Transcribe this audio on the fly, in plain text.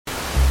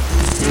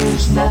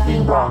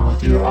nothing wrong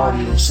with your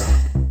audio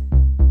set.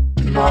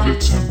 Do not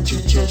attempt to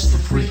adjust the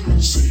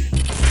frequency.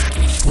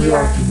 We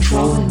are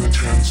controlling the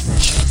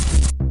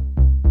transmission.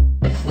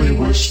 If we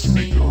wish to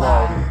make it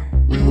louder,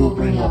 we will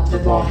bring up the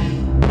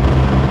volume.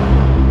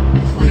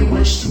 If we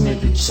wish to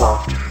make it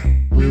softer,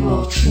 we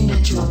will tune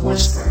it to a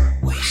whisper.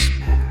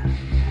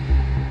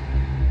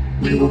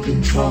 We will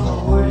control the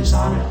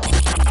horizontal.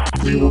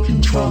 We will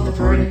control the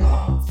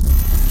vertical.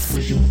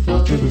 We can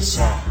filter the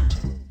sound,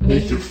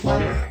 make it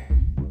flutter.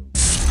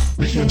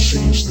 We can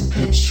change the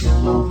pitch to a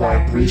low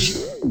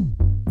vibration,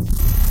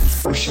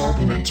 or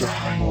sharpen it to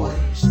high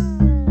noise.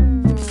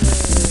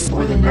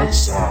 For the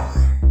next hour,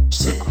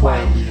 sit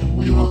quietly and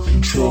we will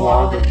control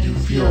all that you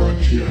feel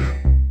and hear.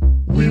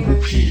 We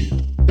repeat,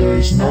 there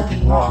is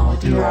nothing wrong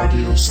with your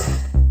audio set.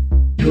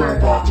 You are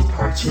about to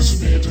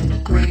participate in a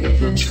great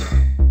adventure.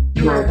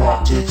 You are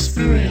about to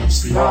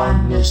experience the awe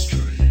and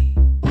mystery,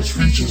 which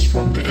reaches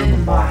from the inner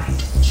mind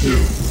to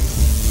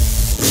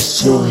the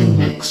Silly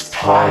Mix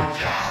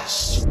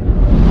Podcast.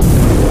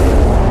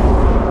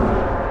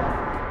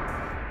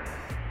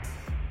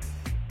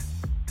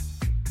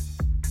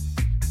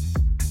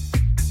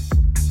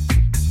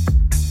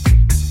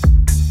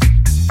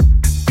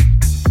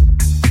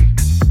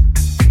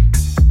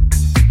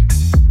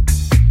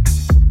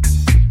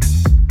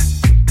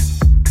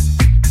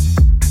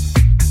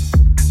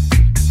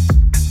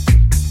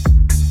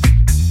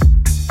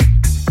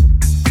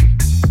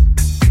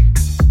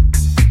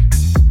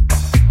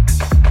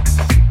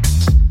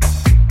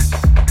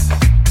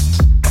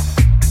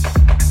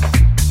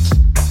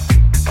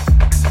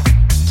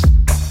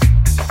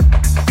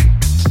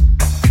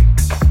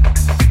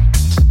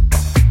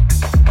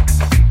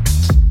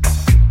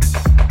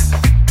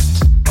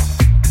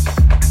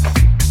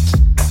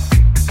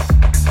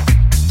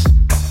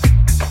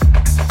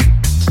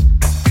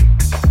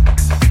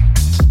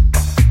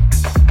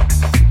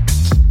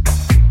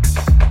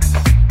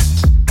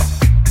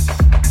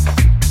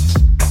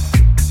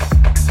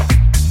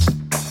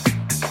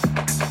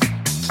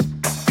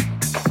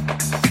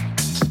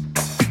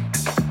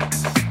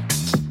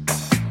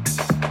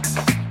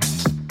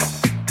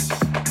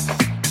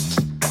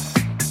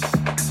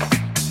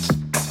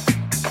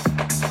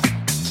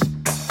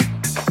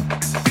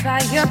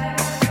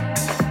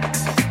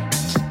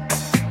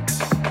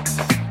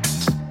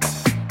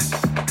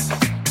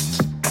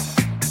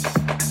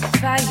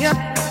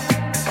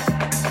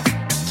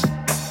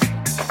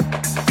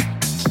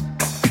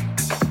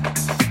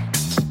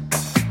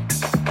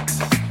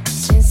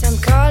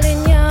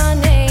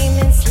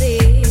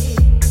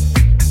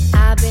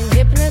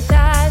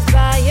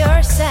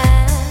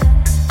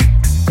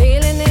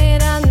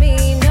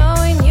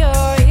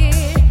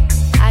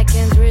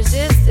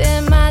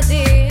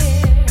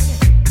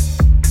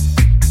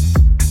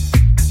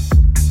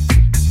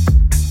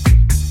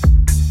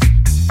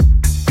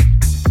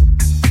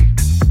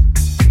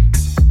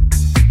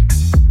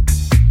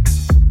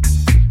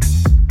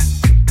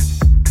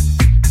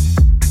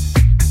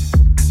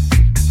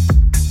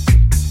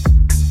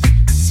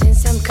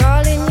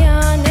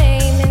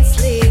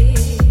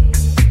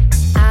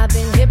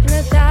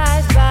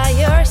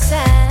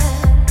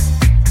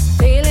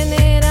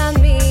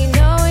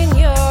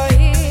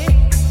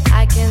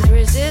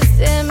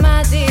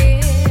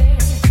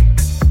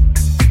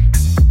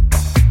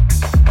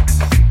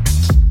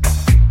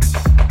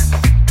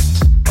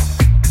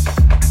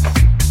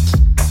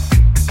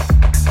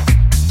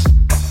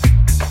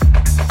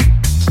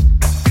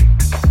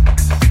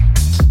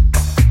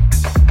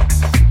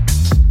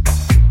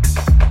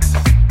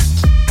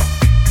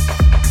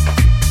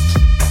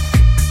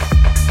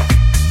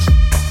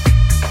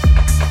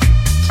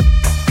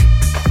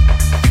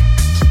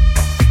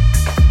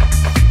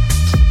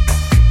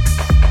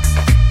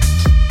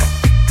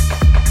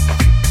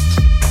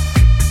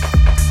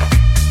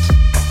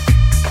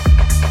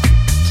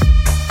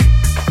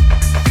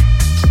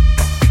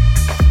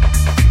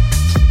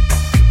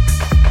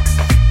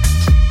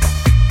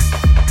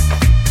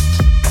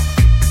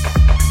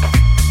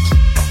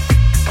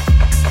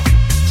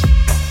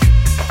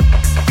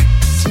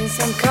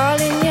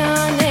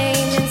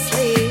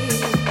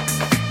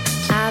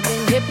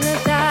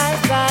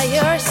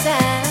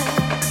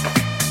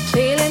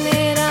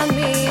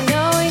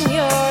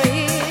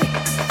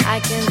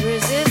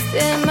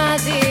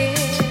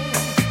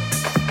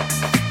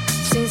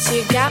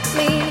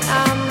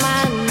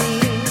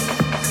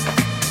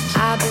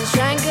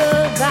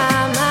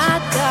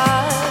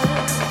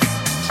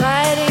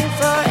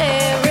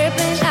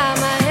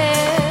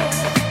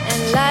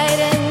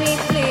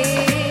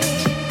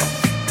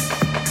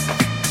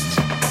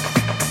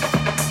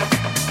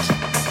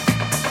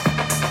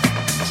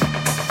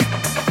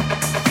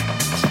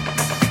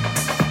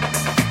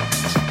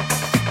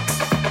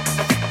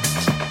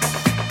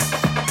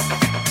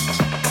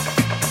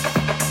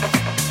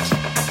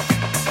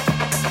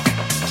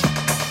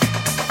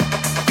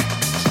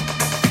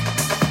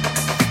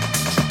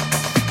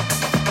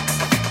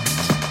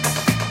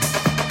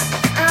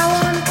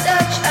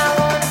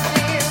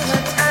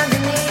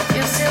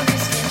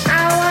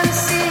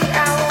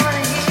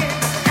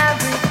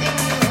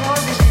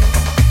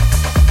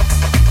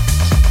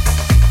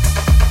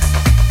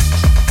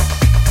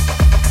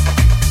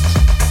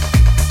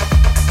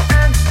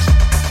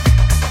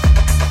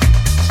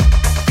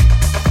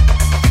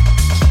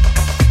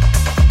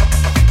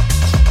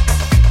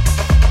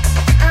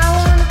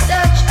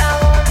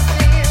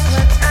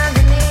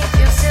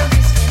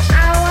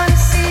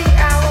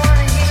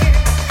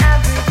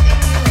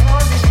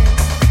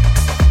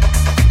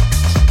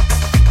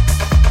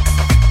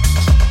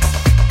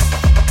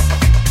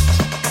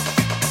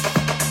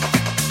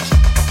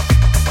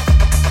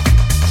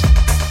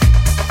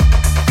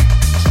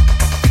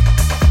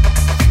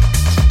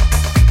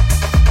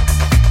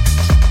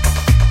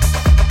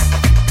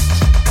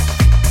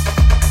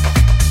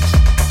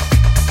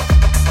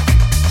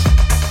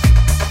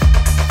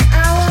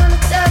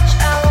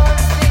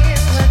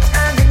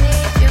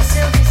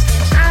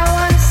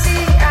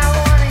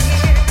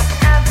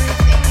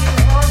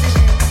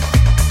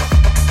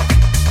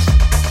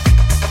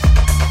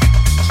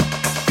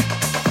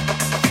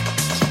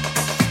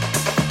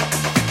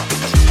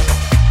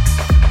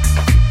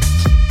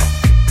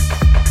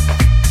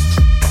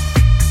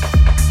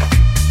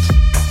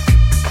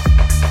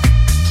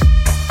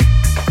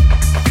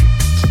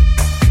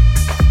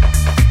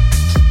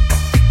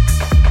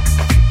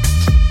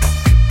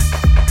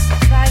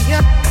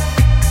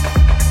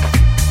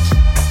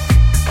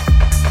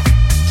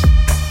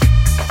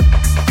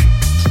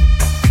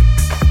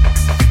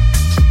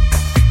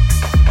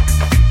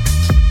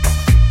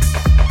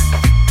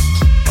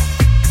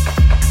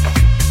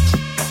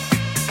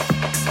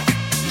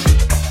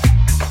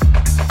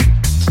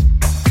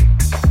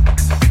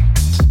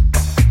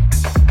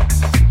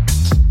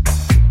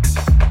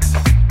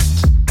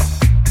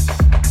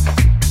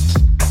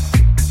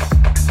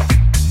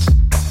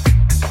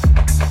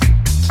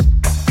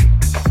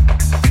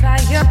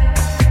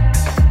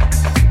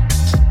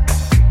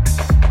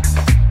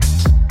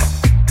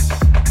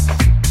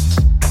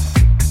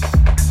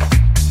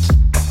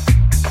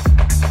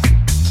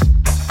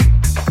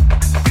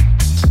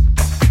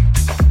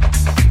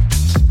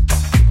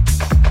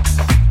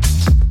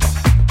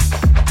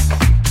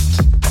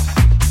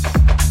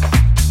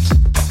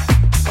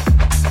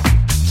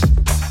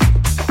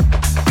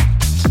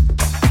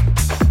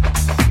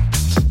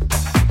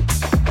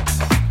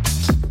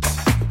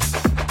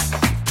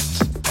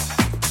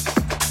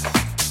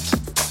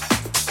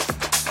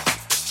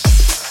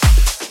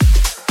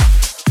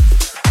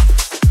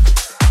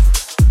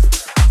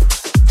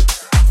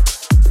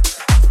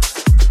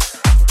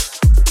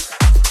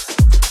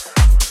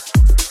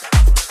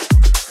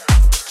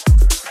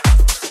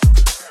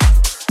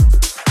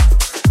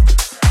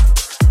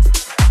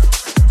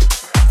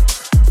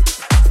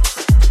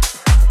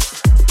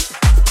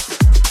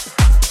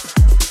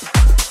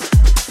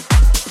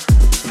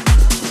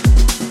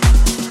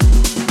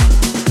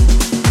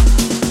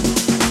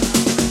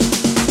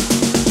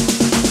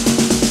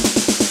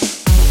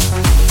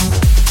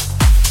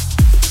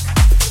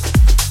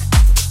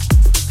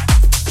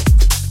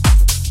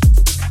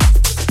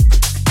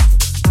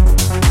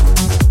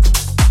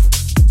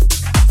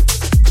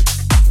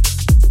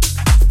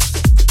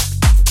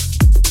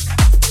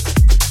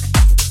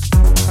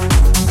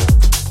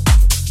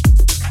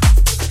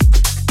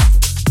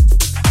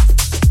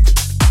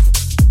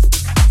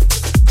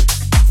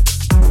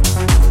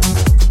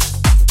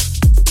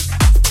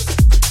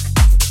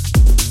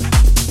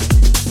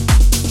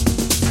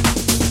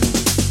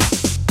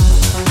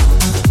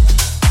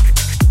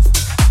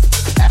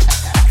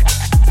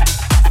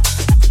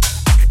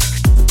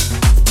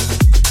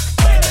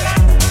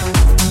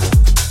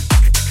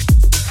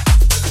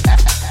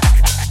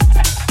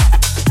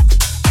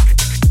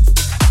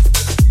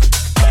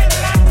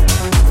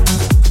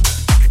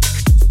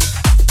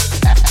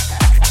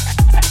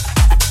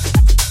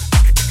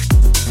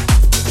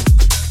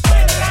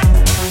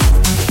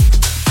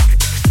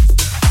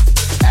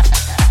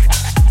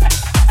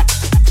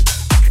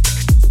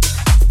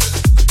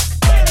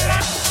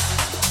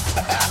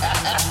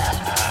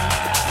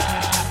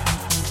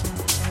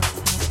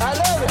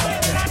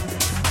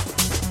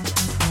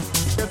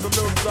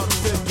 little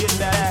something to get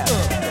that ass.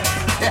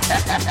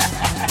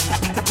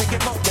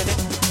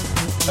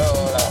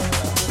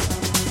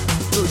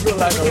 Dude, you're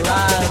like a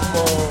live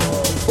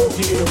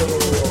boogie.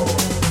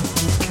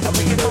 I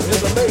mean,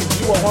 it's amazing.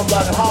 You want one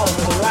block of Harlem,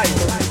 it's a life.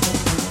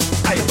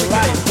 It's a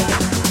life.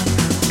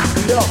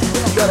 Yo,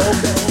 you gotta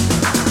open it.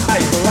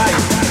 It's a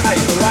life.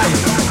 It's a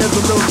life. There's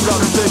a little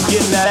something to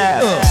get that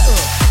ass.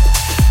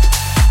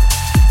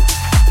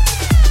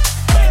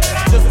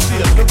 Just see a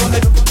look on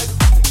it.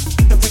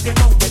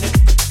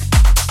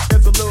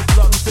 There's a little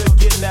something to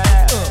get that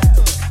ass.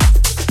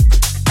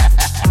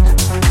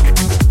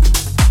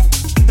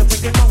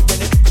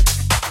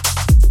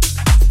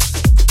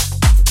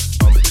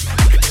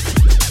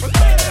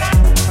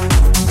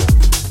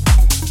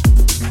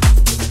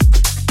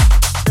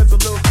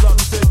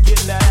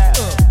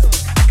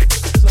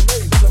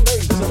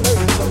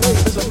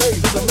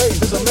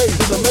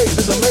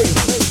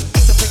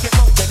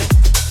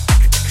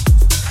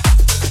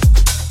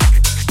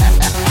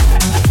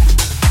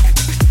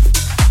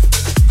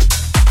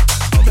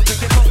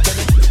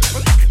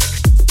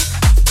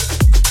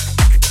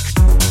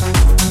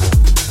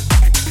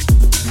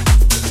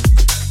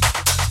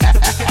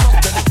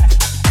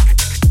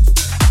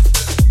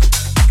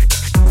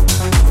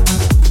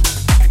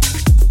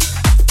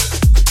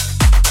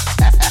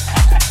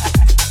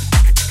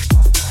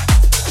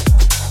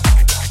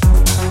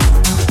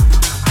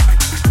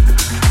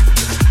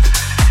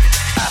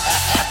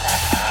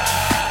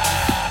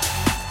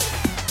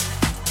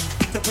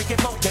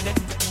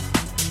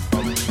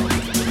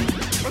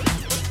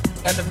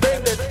 And the thing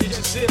that you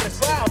should see in the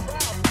crowd,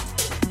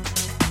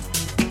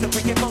 the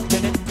freaking monk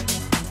in it.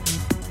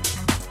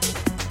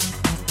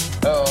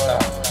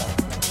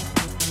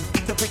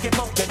 The freaking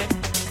monk in it.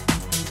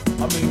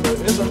 I mean,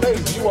 it's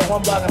amazing. You want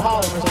one block in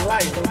Harlem, it's a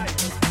life.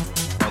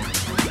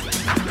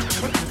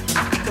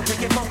 The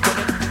freaking monk in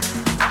it.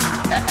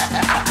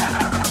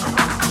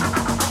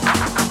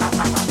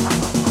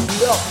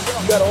 Yo,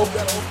 you gotta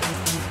open it.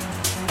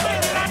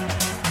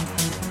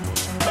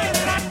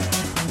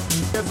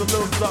 There's a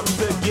little something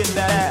to get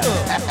that ass.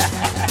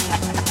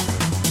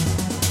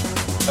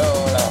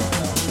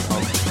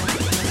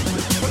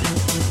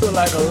 Feel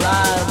like a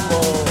live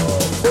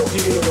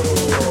boogie.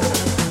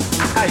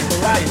 Ice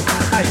right,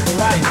 ice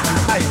right,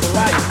 ice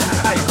right,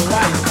 ice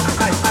right,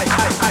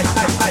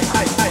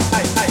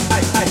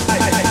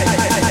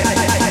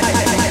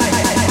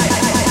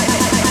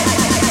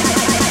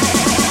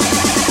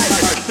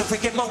 the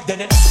freaking monk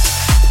did it.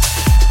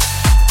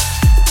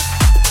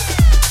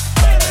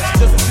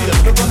 Just see the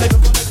look on it.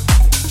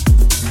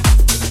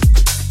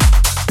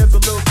 There's a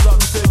little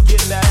something to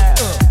get that ass.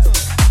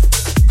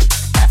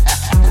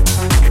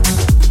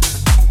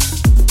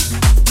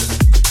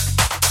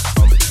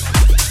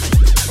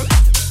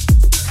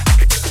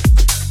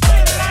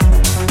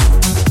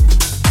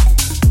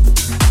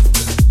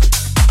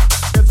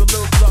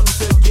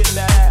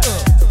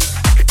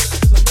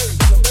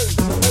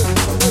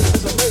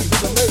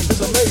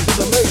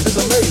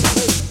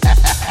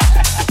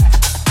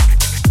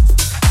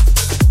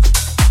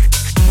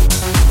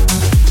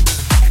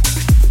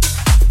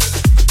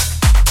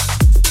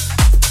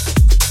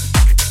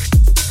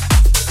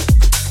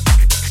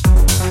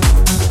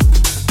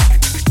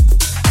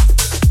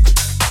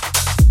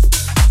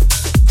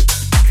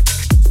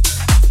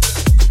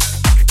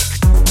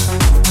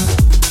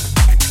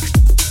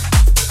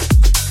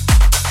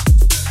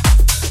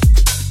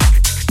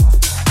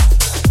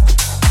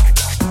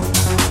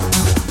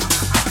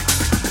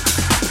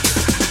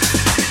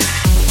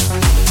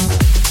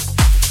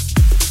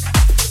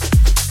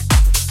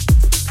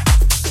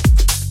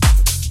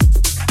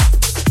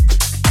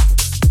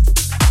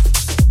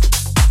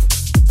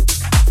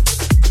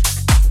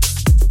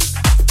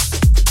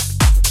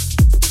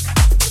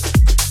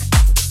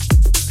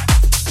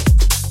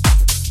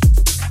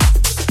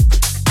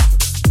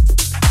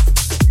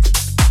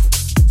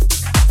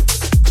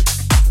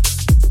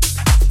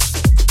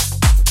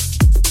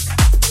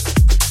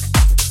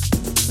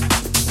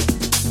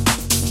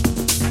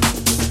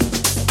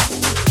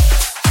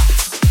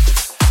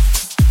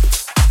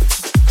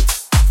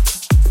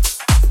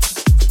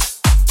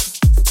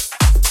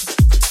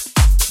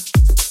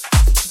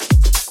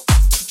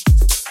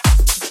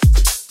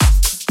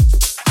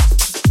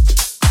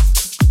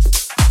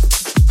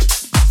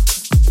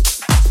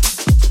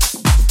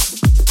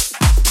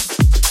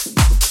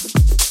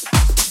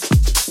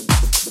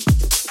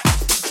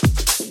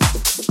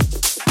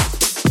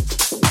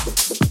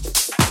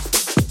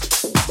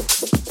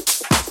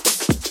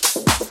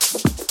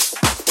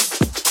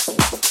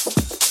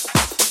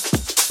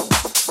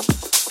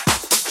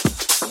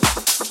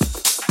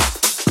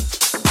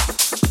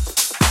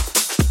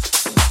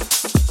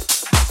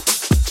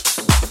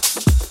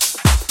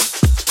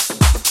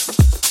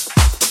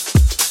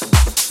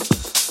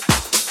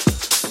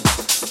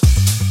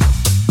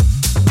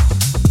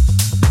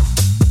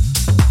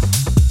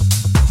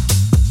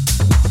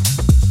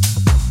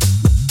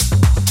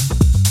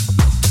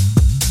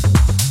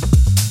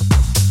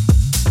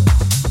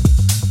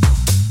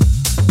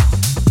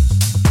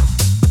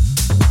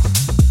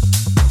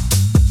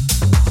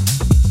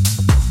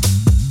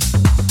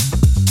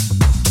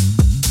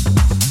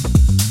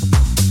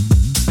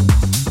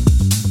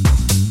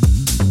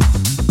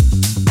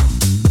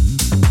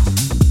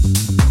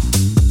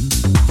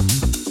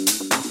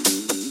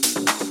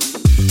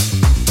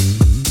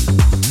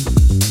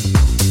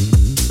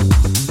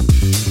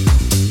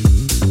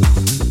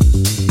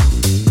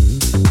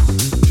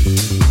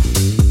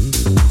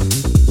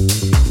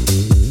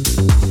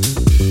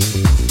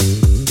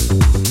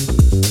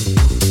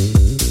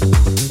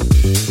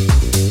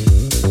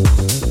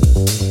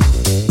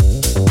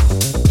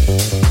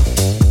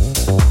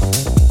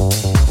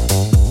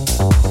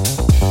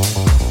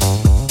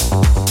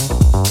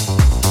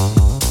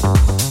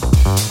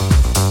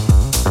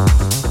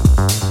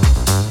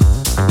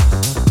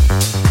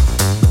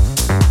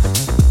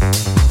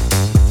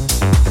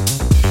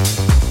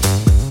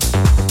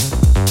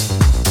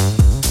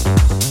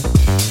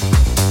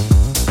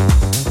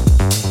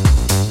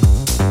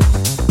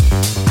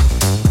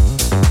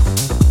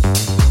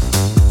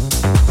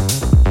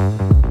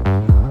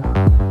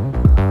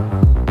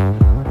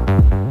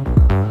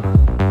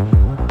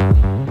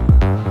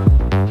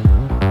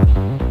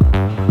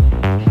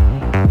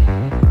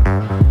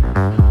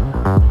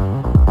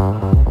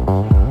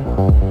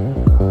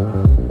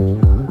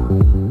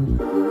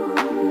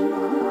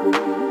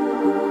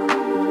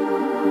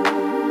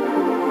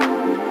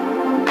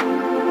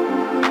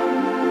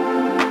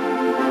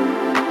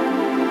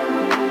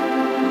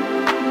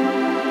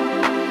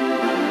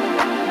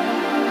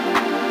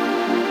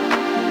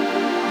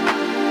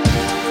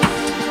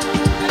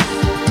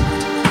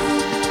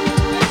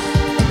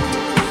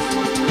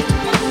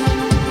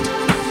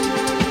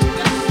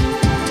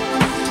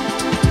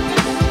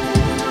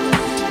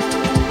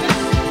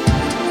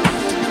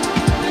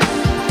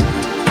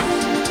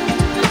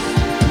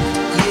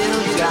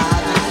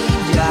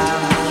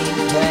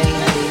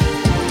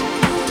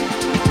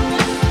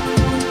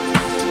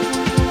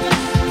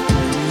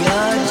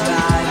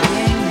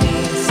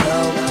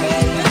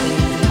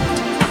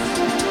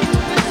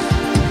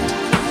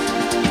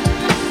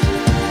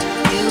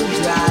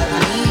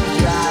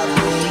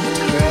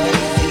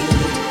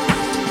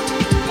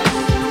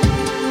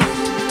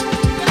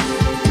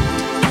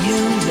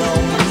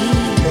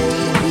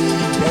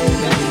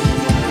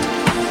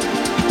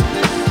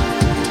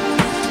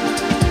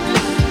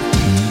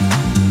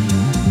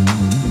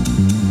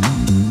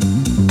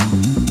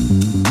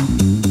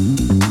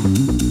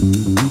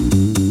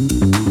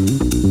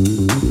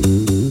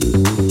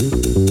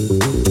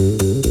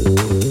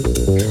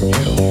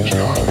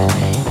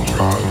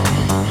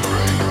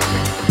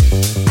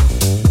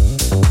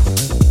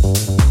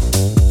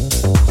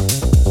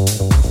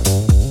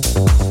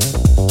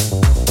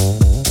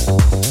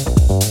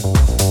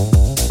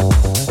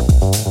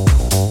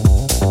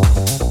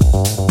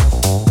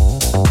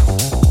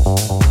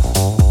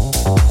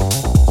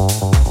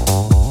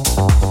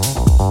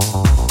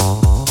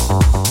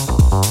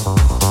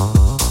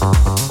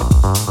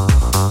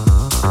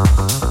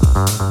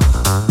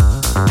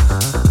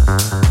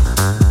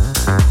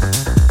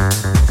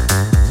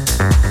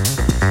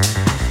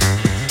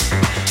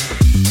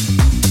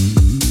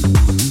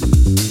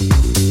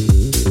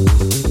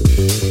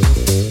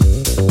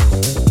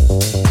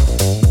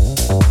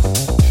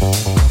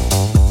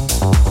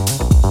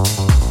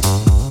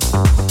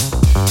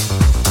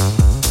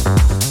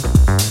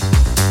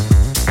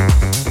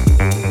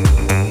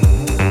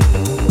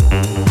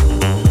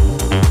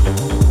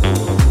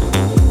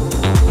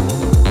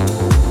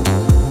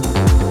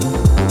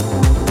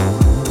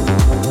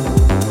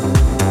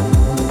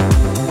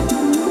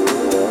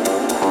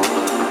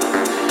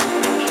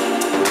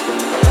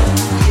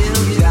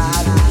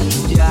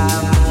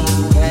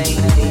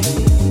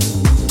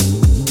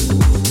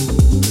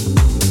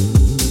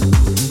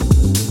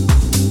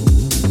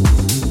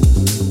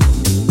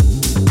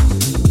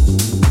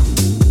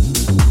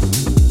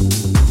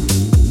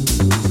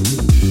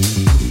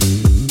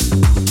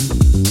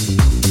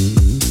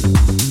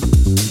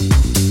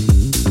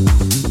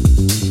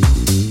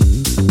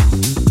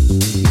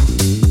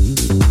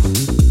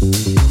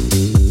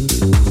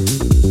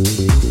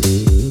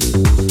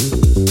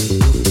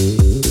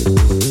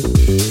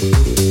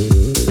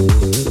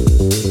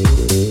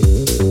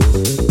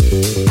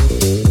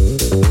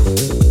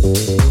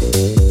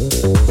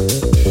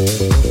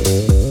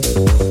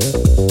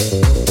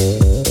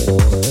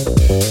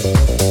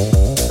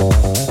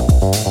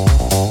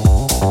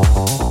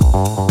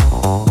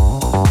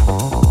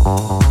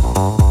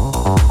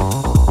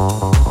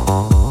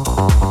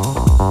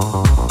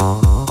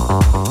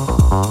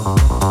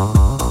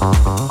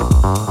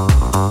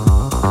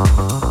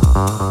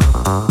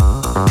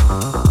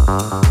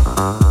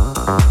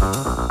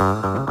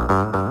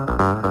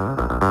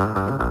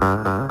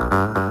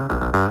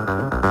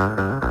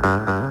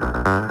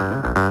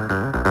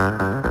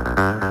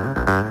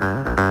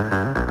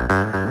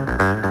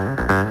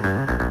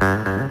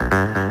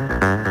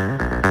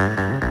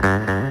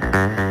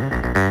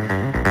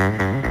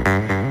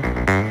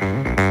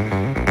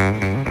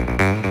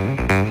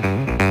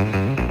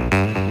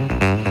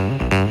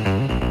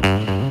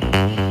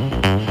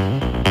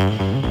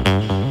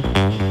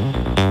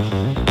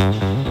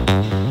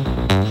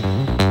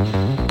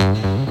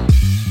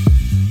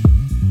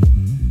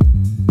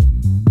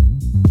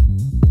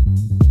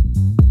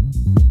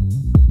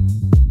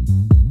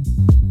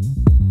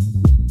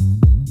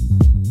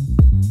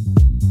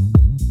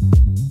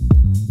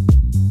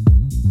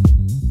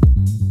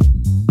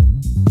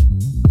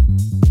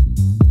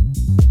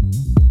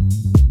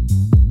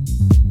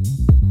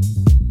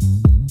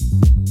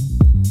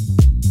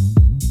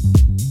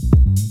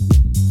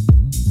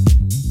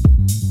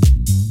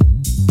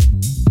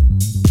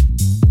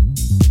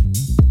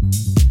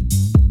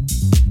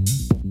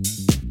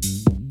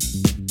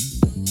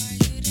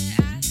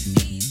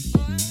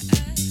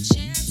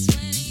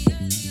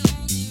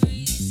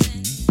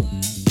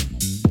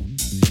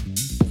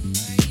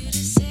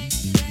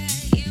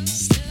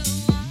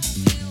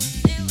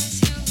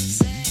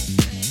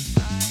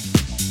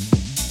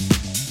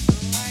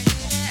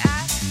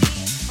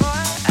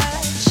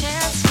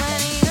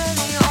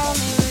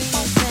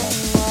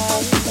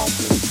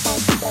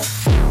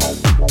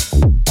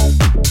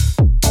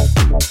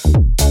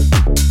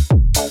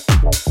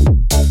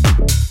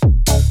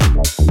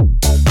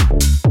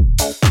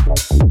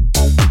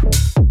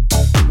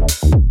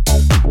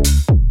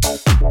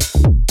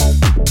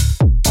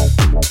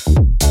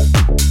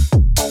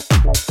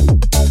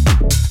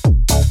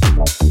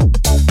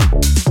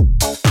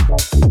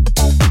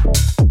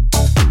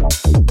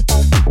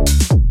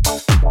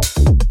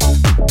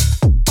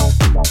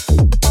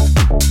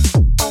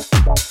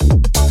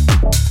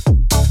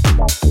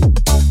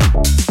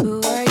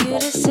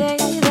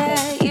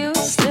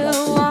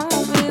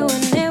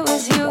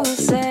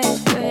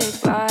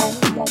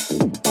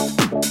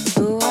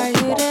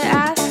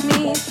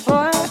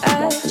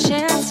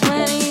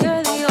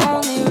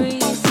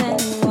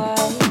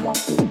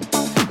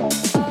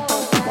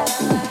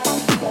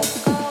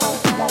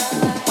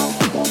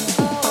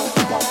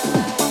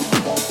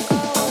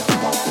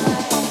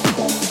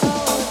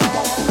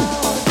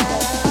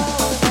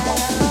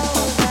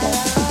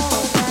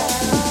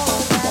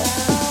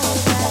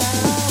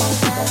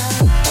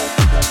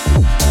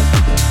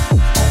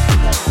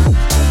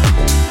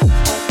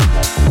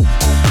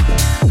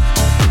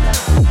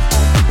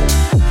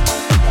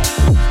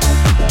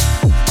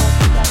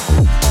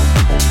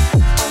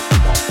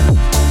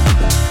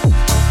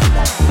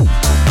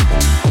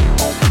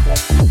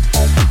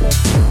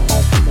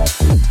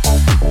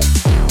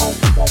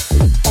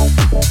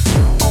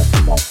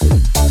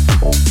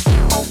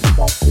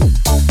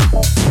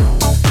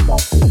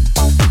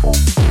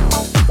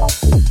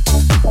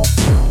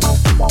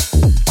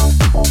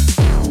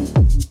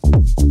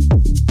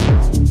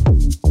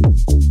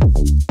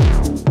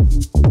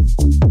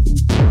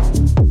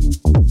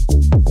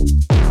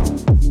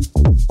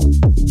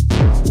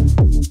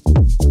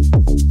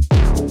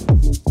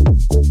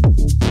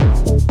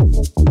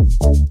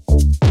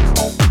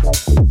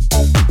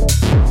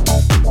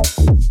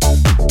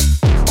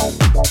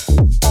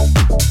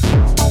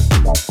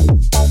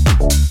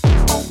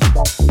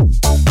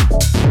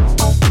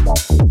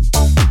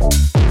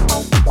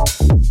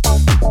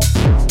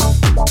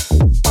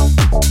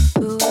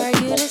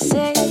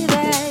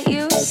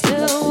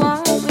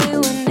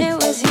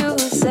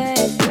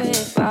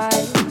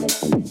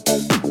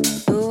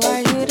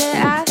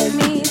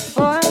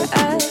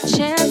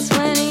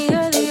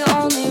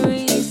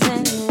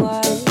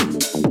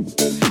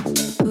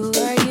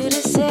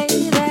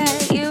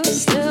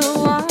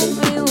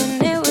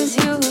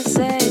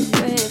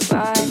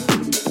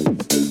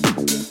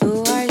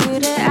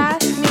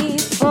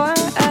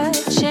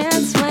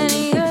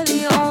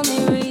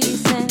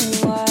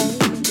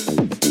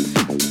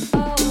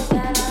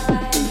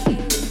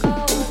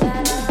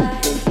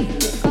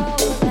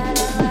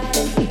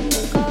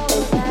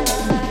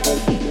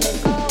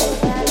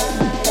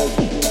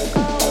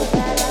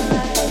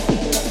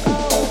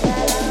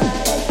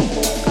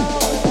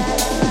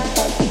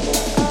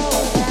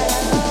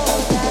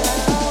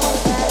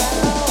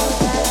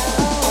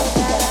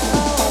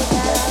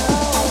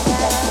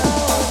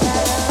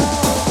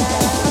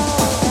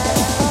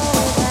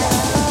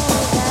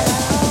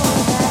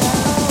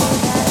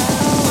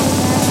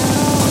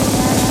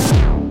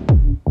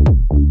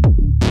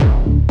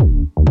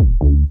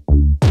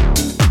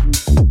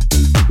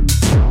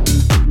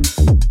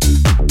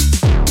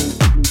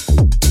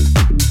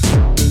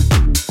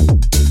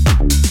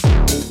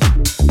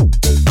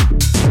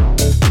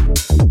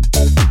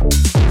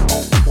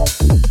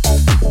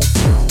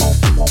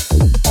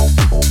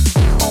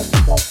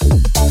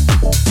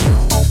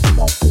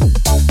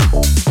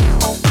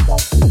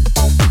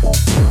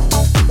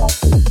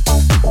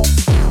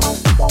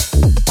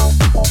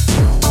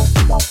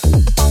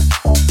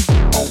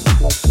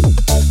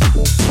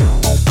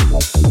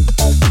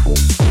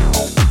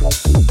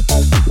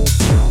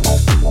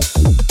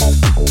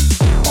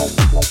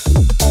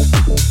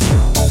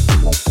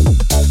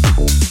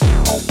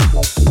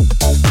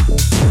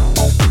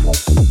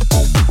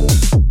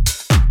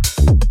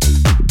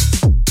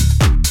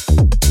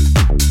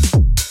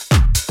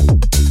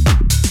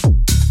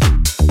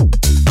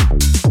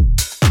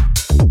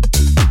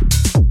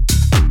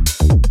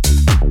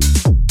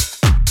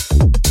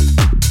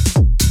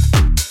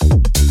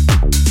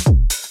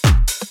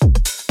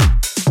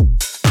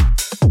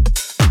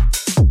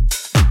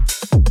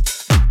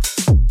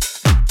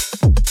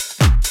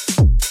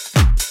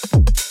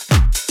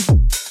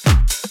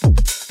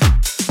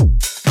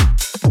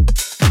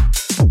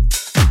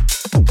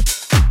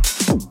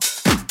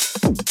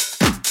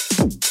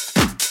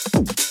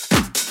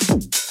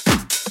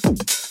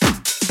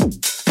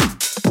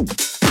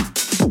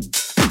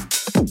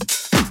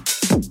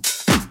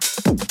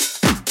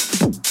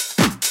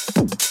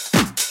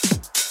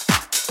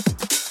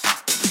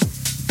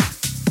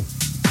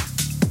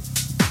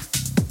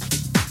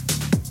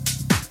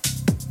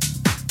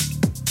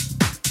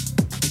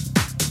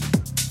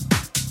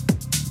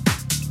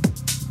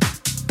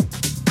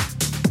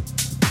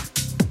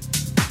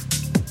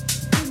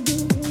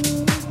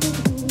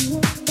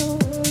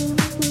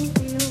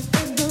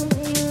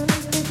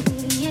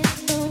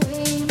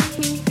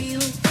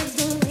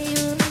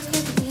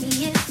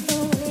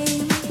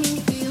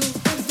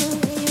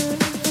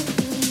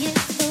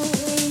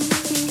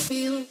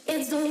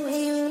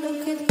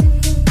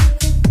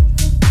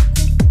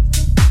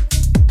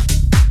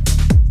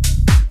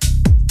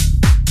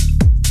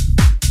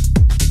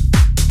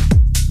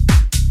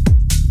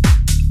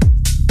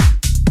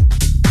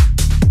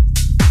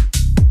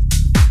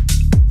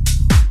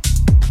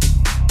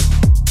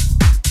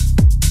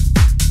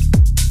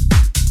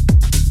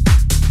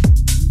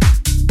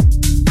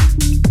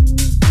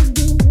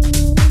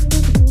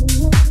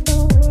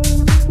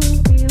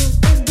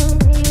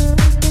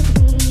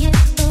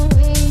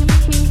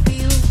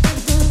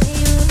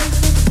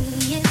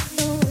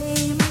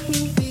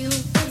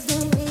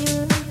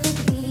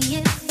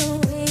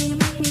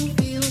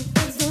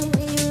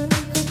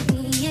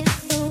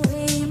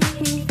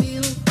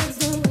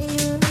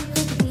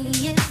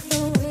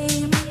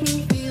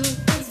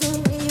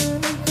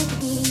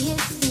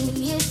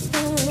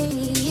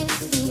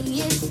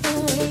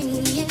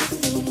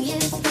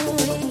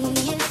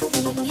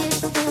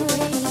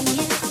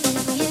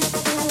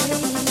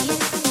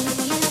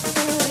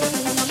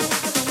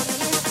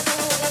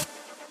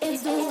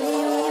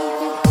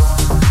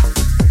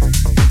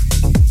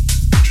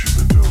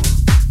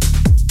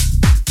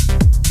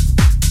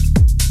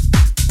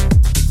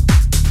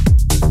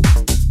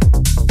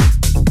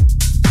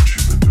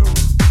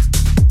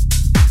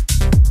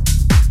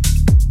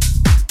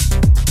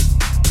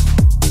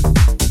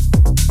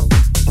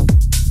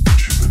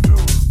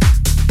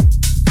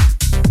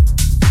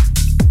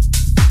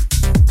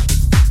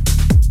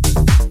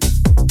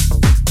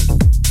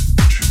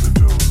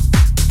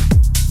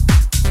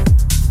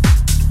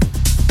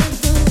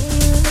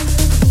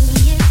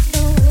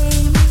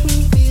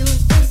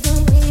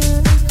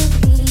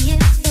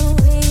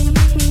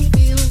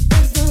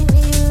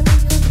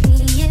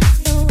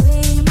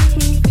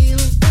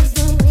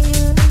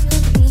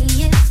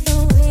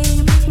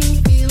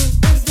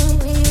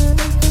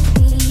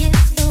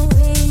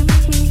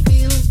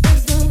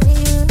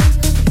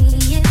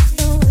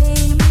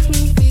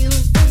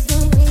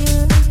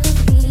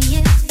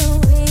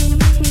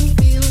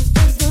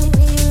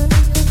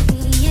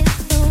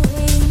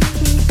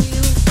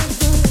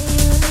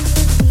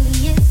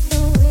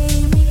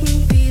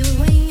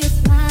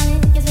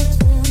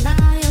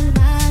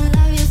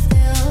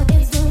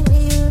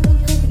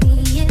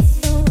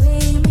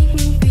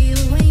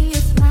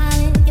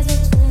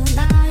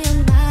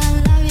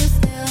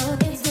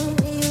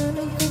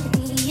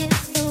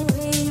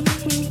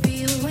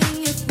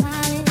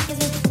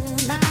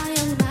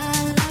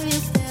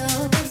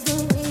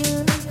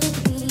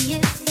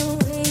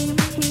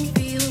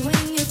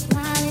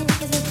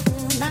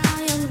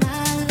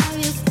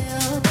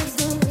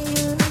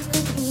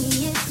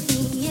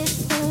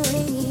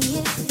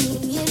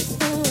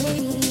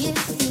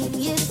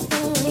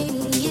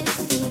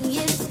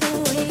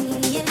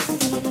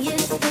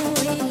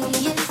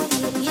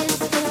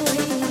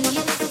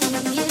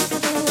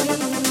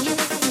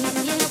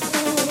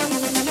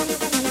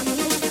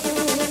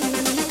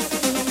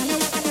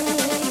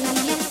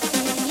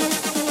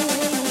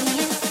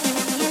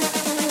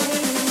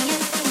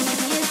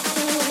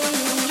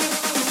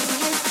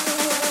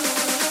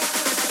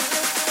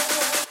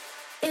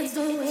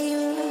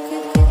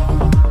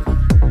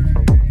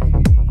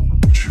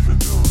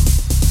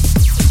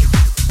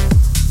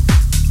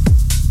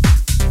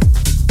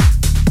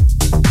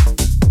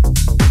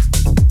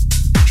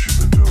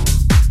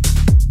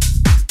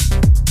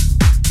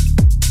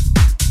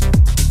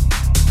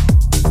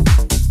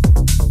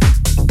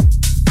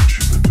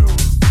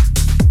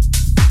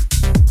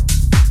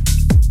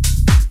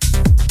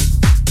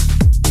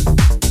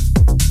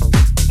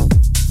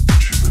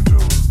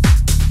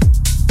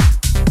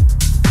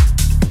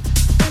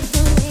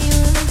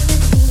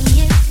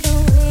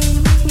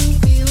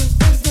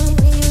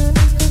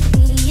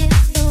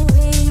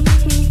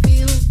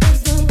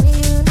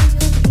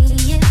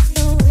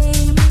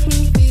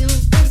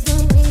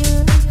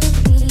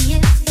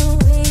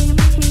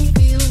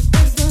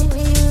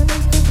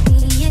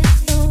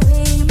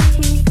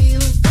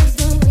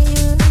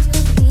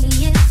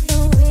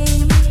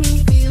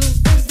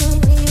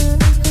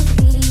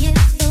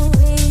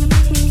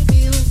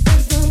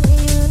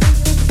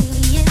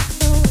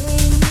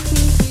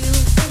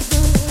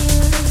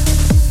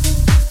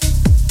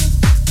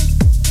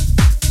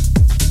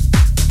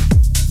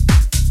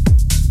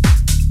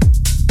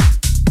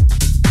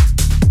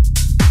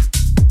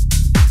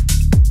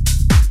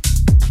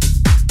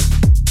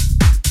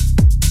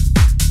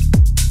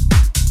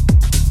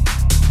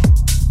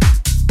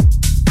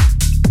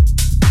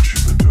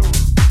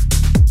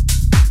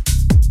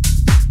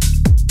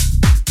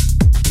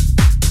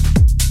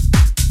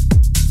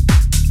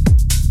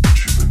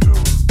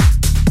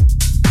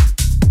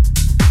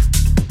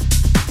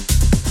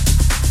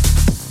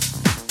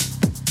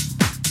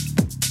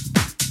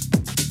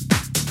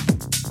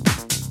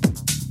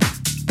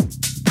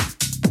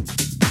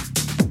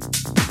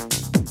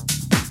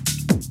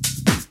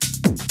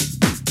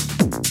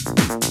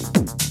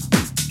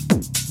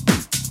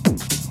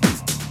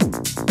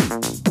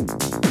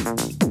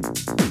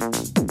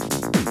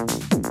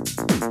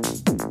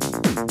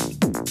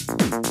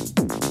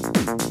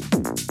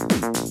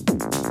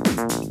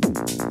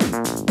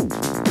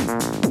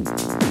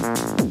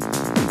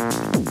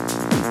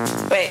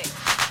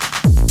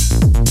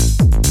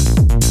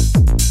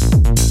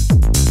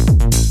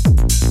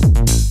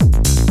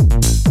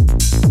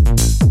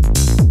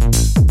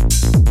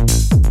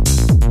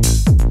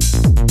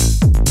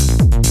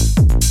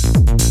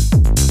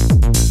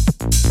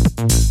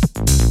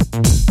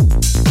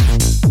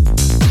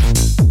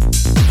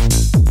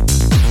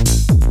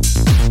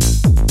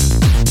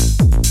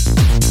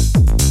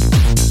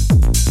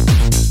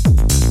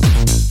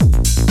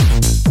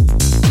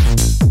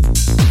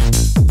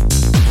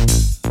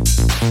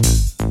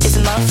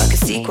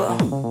 motherfucking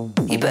sequel.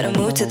 You better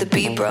move to the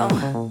beat, bro.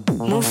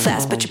 Move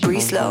fast, but you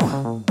breathe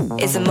slow.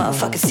 It's a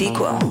motherfucking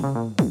sequel.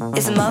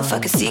 It's a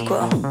motherfucking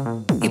sequel.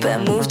 You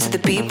better move to the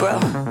beat, bro.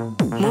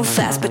 Move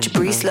fast, but you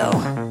breathe slow.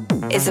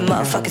 It's a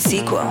motherfucking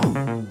sequel.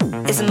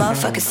 It's a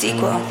motherfucking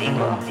sequel.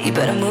 You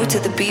better move to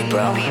the beat,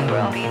 bro.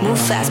 Move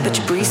fast, but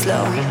you breathe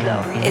slow.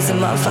 It's a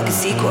motherfucking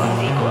sequel.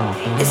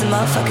 It's a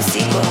motherfucking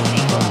sequel.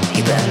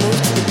 You better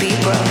move to the beat,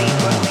 bro.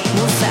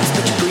 Move fast,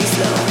 but you breathe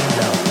slow.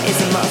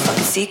 It's a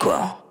motherfucking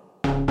sequel.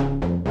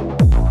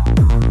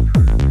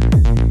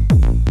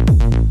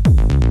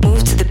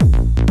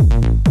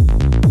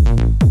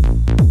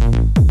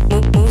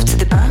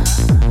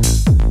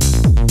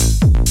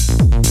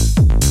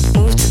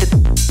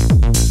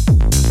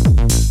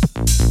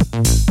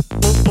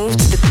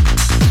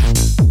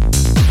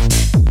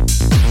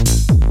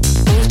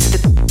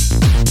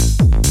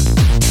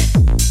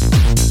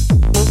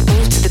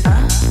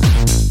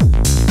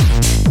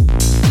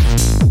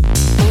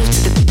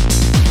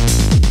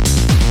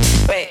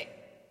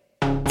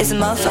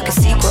 Motherfucking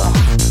sequel.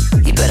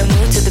 You better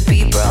move to the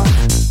beat, bro.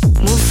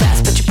 Move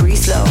fast, but you breathe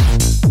slow.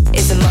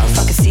 It's a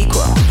motherfucking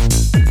sequel.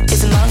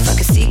 It's a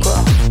motherfucking sequel.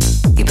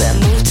 You better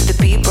move to the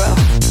beat, bro.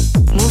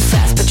 Move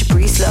fast, but you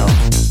breathe slow.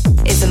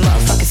 It's a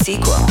motherfucking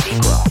sequel.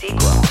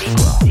 Sequel, sequel,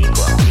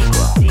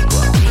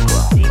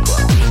 sequel,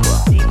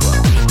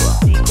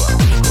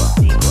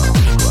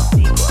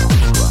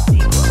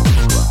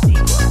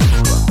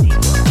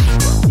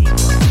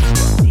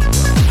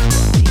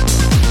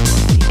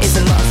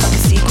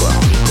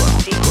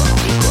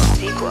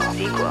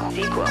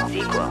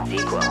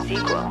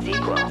 sequel, sequel,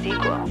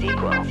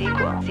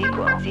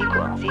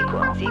 sequel, sequel, sequel,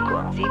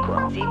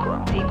 sequel, sequel,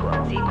 sequel, sequel,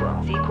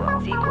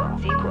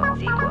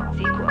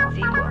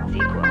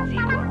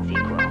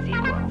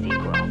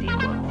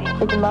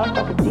 it's a motherfucking sequel. It's a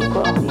motherfucking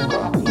sequel.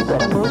 You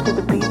better move to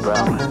the beat, bro.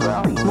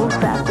 Move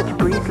fast, but you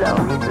breathe slow.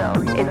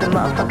 It's a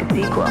motherfucking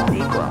sequel.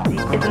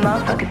 It's a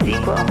motherfucking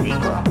sequel.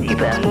 You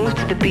better move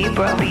to the beat,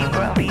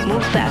 bro.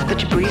 Move fast,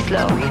 but you breathe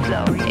slow.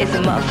 It's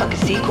a motherfucking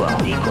sequel.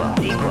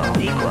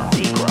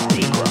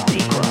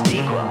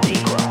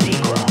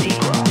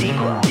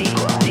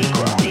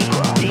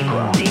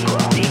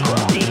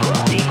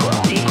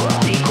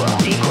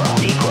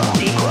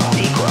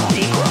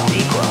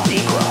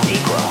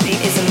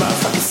 It's a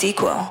motherfucking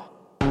sequel.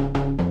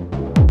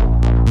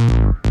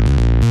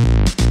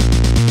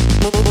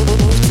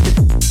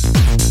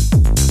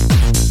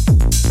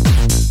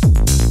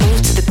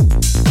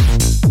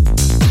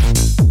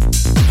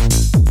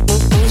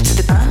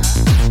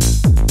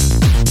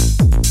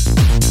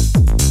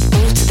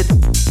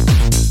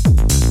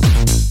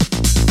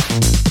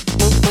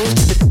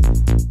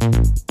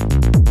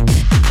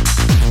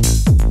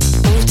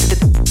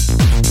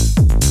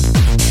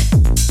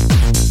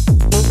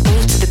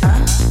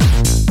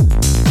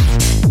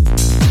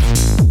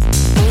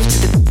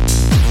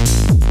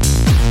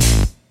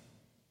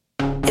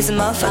 It's a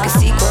motherfucking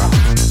sequel.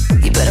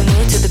 You better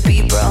move to the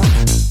beat, bro.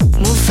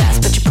 Move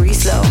fast, but you breathe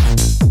slow.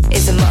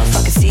 It's a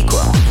motherfucking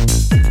sequel.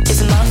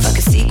 It's a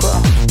motherfucking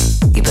sequel.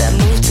 You better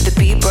move to the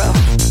beat, bro.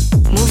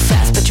 Move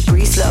fast, but you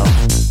breathe slow.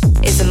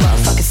 It's a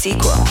motherfucking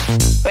sequel.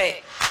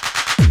 Wait.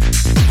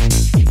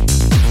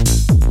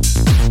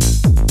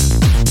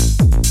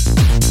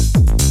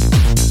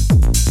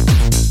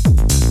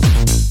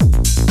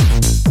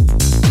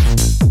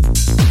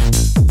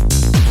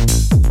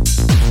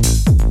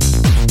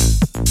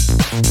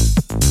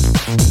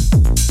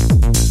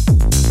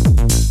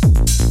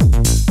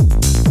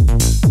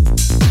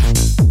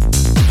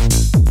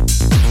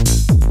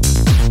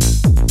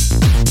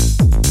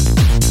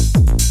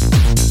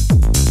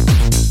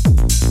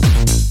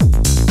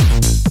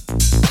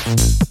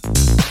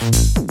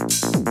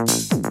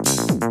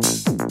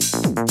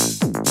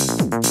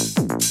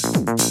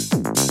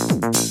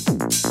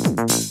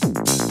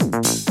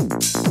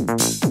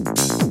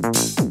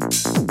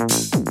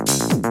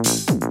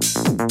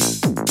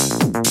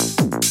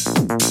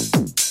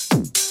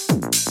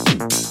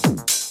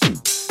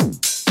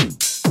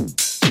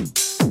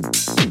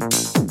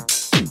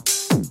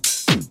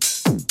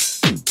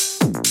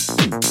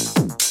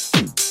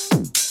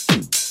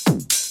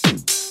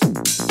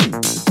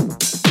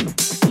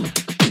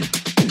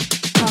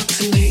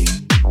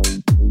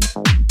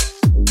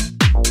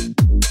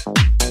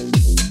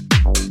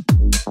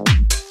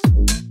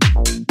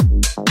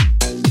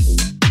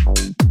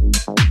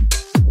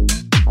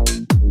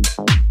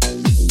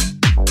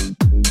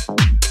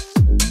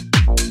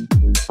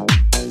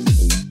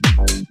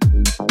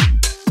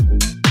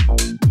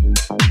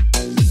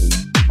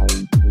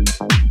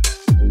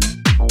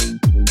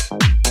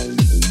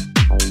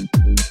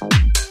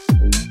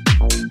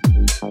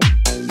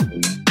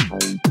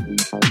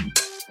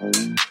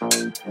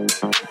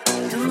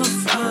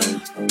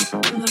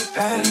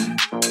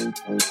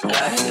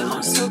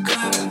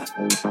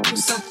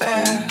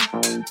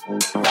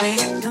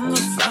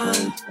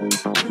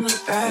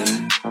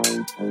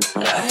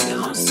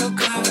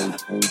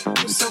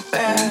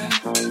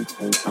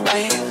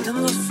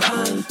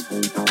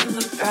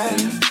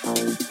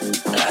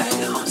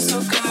 I'm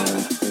so good,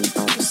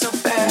 I'm so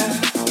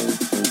bad.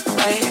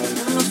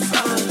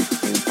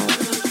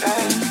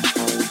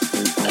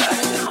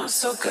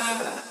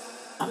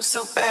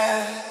 so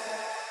bad.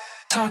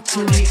 Talk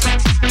to me.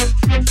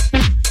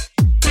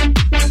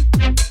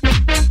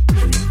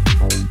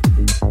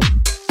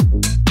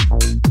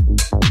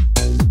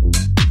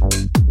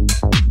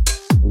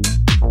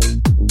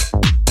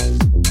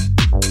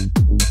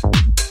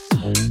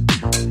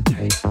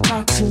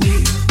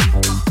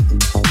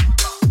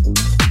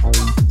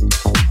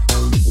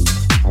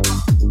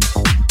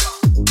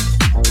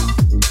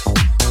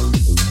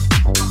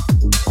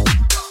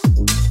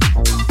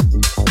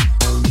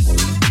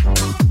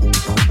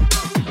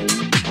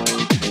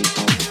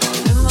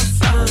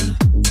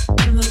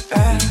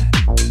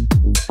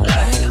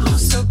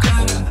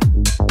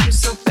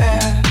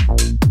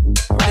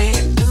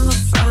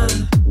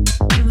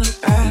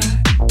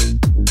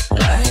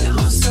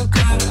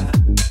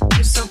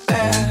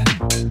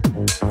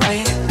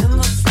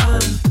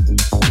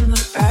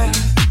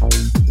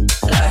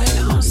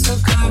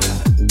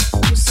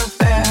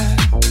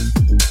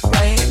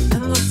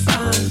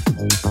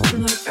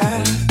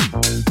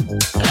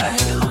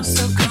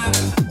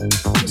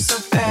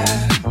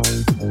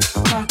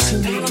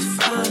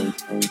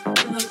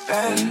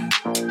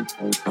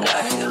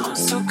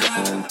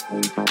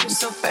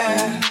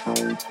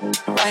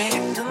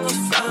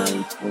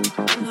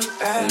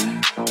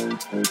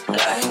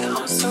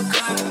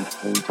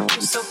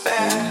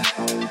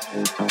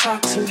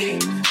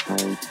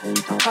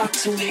 Talk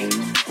to me.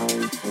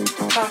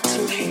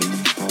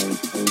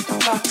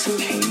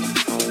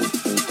 Talk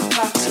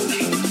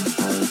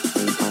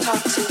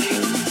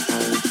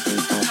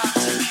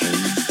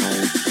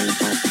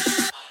to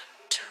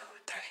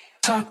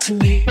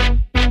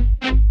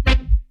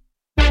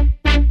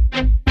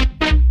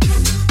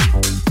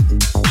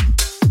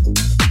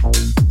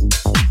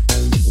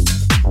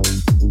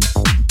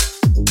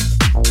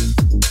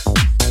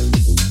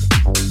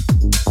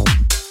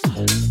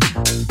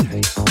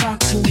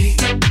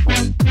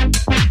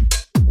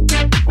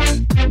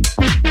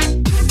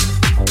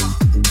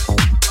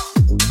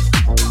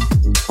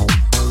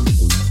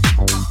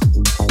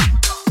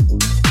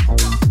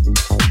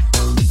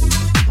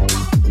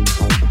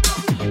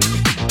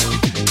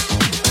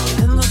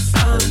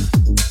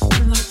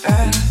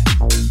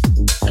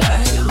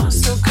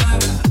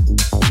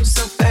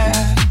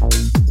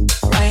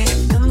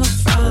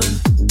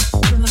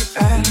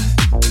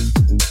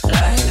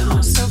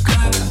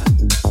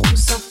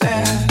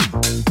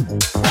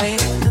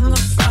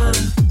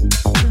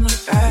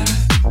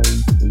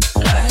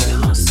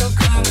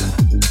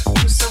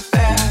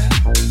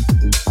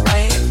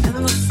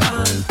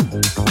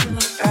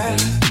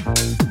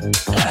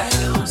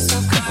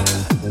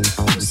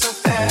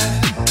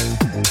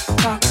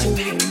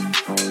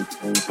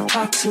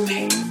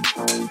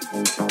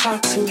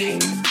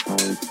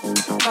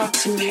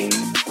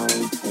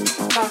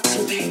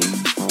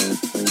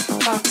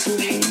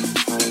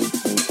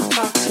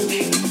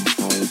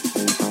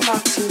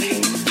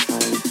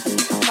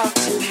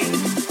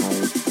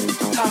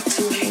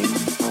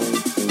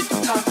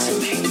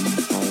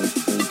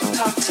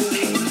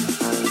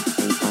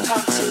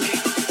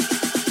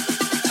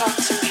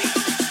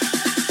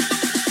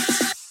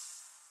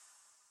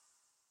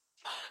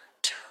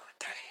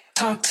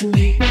Talk to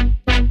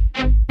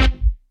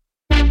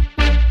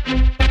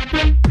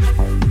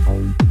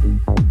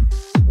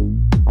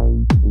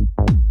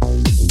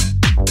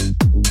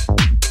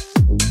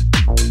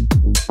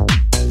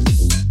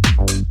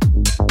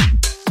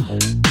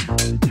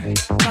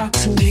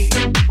me.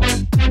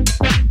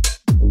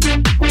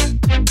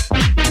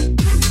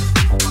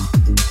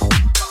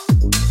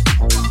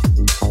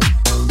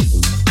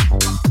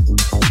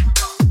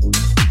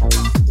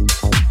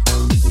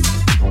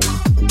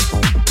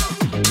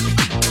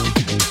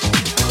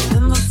 In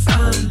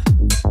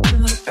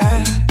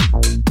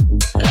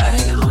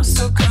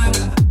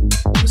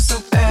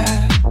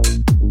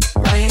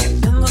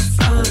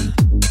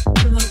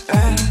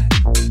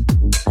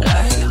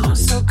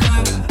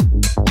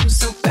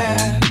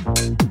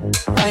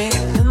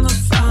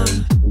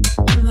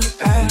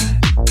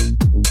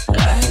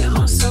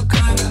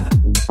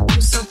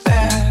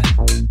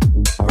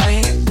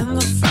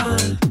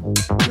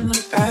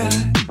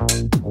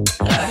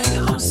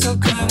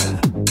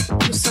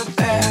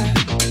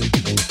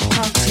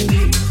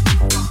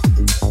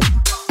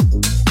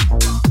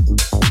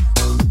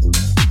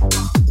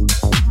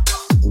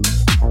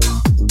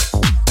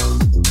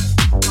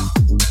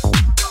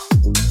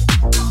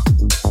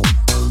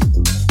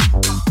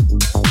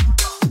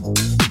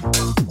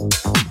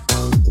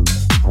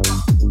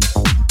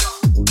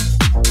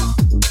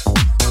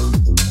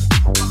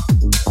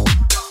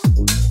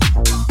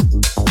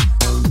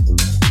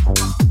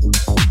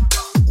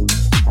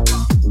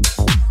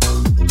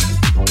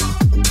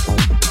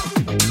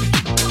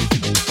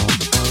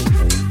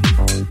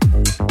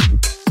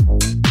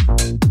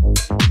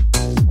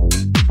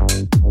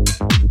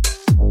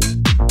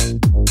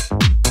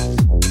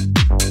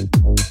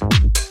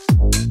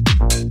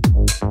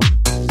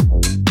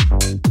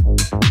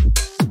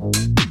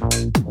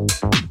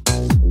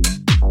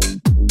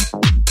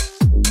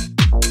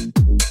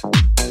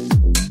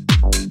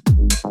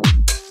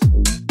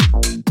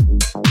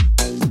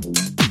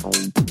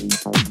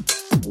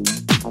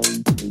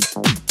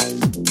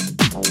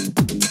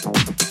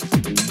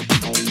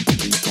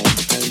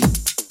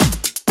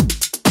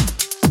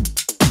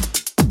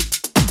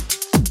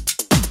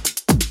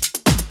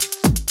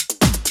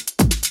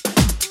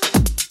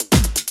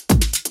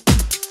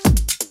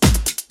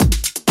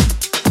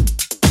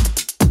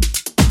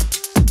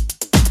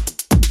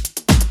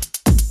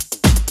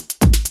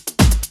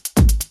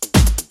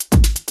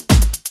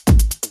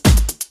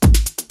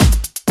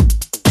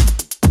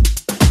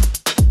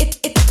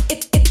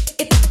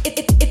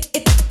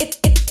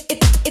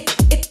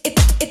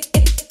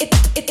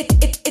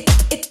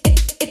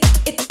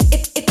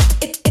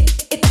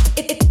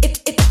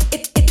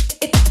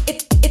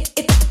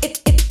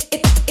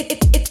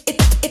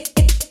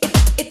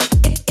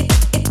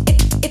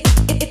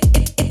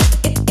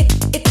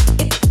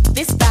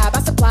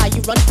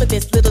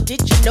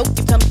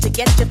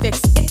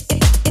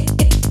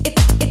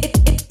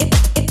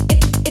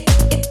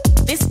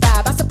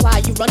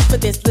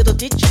this. Little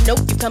did you know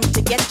you come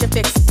to get your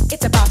fix.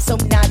 It's a pop, so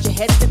nod your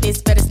head to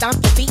this. Better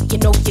stomp your feet, you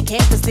know you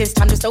can't resist.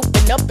 Time to just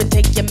open up and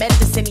take your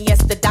medicine.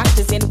 Yes, the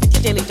doctor's in with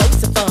your daily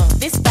dose of fun.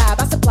 This vibe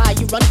I supply,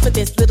 you run for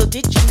this. Little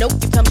did you know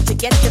you come to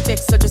get your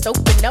fix. So just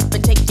open up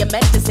and take your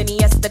medicine.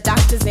 Yes, the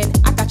doctor's in,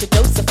 I got your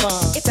dose of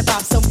fun. It's a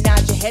pop, so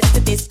nod your head to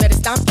this. Better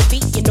stomp your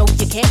feet, you know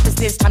you can't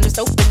resist. Time to just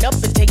open up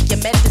and take your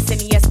medicine.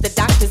 Yes, the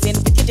doctor's in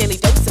with your daily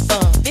dose of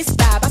fun. This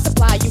vibe I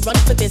supply, you run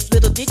for this.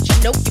 Little did you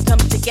know you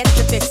come to get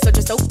your fix. So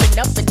just open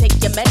up and take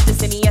your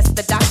medicine. Yes,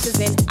 the doctor's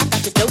in, I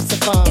got your dose of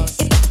fun.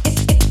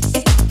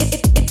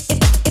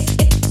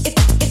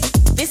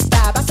 This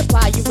vibe I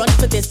supply, you run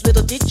for this.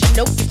 Little did you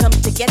know you come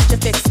to get your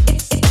fix.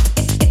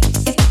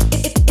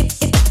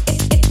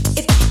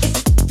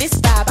 This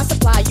vibe I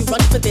supply, you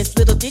run for this.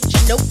 Little did you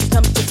know you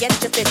come to get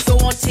your fix. Go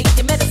on, take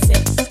your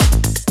medicine.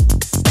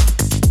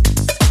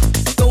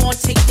 Go on,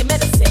 take your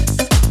medicine.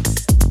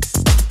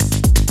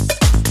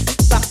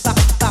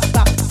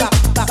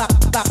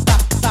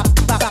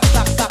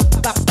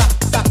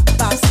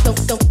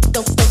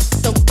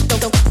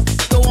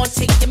 Go on,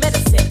 take your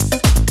medicine.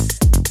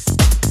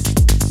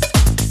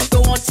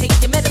 Go on, take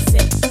your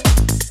medicine.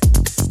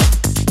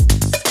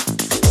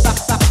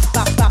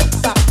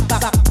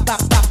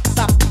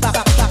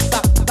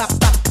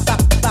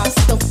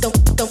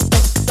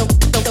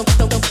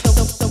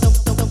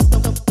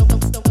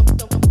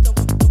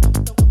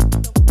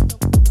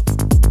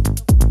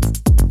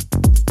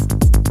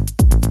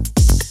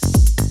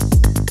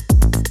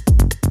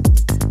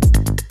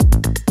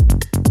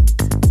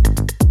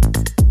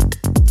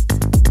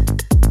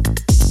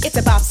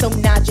 So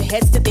nod your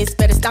heads to this,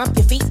 better stomp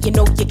your feet, you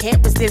know you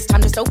can't resist.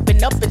 Time to just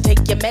open up and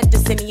take your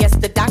medicine. Yes,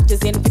 the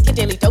doctor's in with your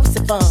daily dose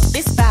of fun.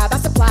 This vibe I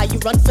supply, you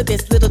run for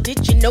this. Little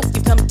did you know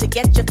you come to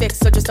get your fix.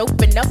 So just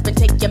open up and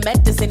take your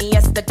medicine.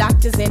 Yes, the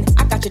doctor's in,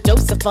 I got your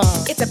dose of fun.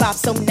 It's a bop,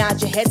 so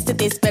nod your heads to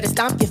this. Better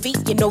stomp your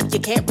feet, you know you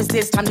can't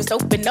resist. Time to just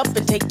open up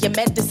and take your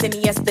medicine.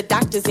 Yes, the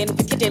doctor's in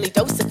with your daily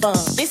dose of fun.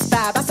 This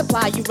vibe I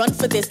supply, you run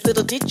for this.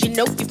 Little did you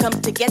know you come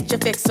to get your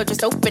fix. So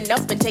just open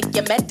up and take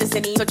your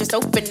medicine. So just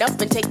open up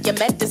and take your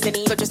medicine.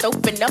 So just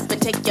open up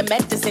and take your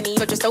medicine.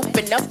 So just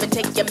open up and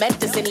take your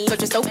medicine. So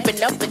just open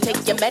up and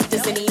take your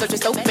medicine. So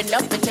just open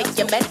up and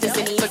take your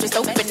medicine. So just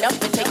open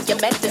up and take your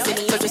medicine.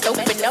 So just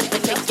open up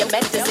and take your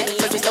medicine.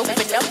 So just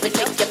open up and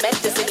take your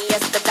medicine.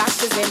 Yes, the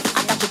doctor's in,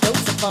 I got your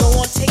dose of fun. Go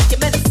on, take your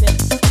medicine.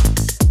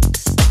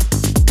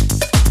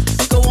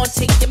 Go on,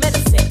 take your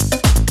medicine.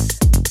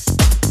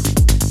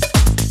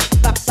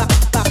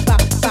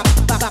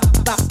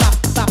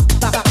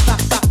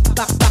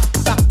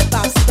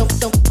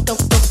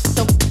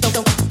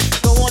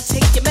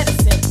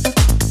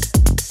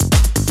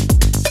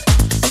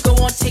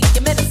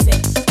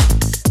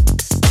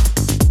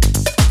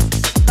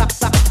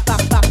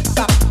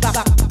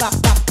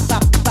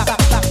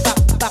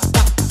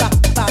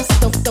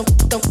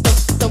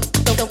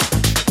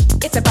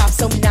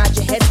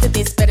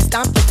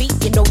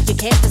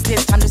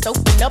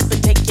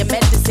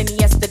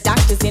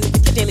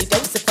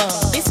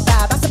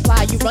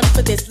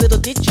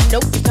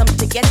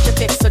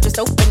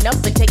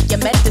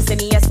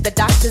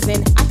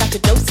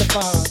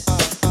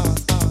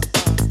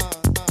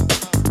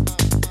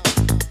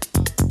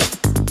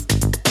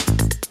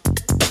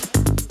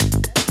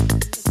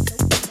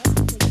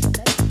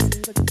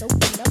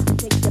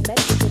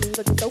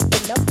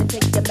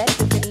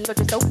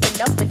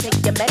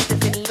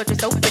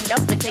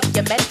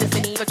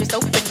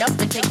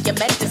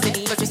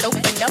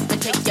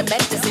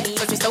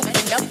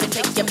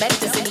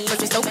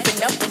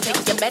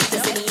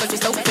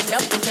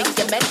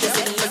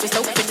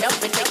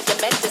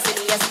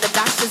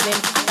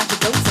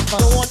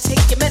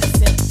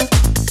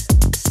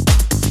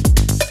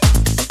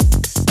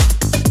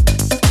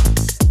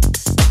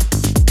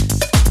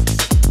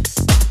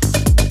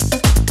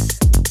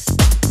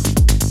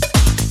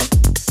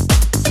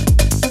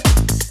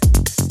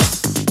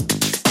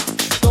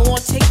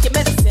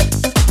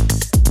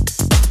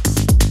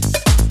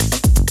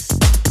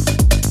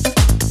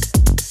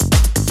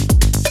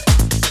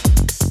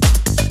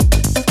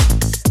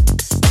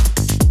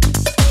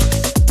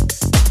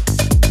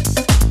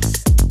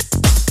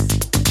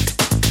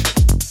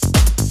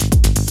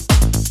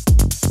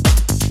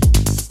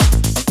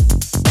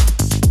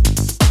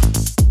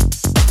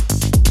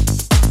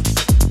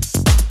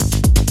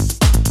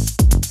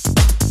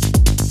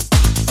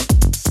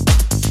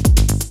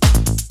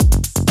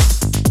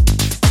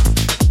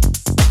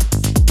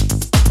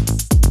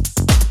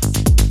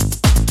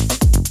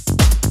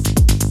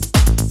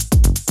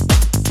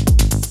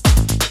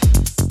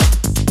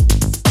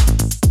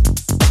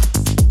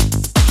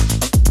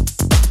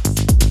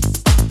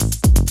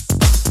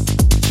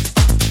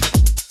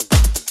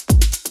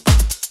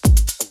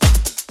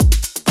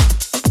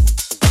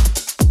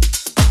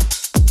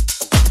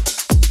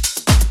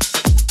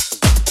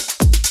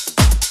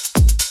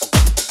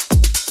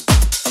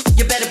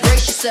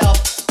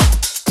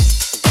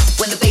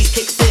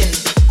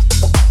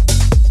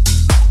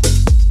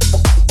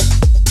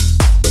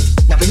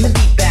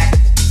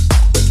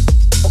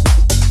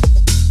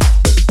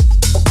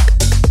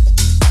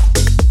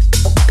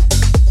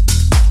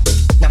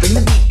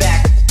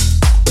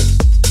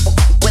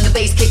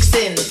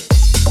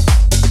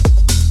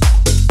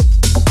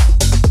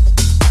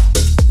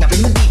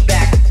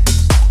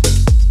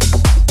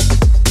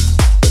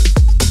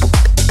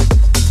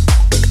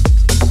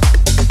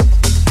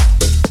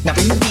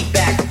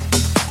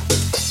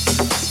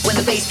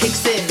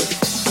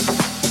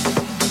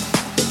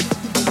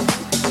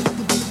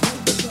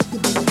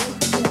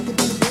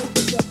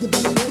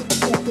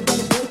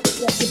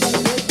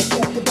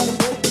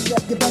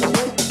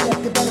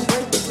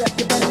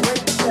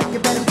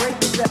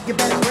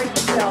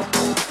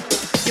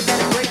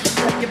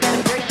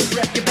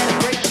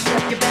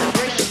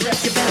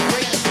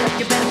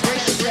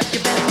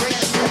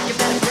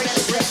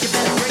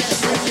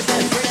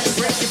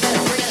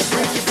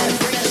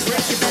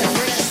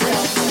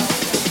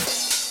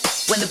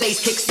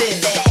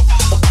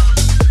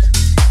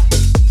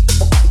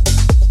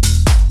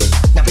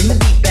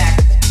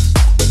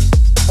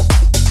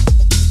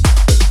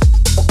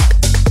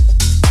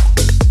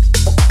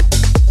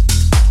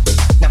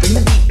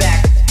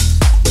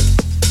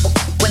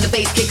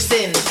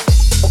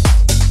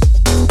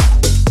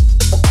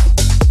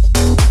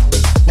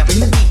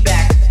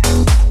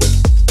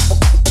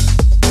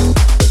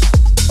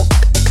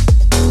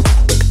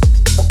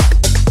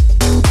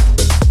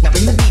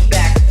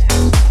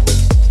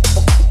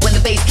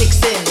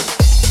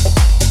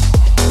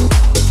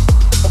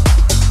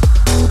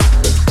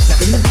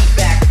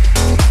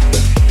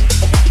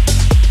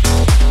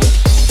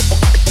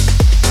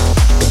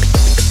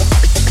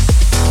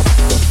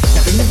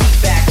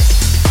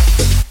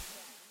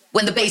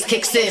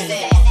 kicks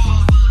in.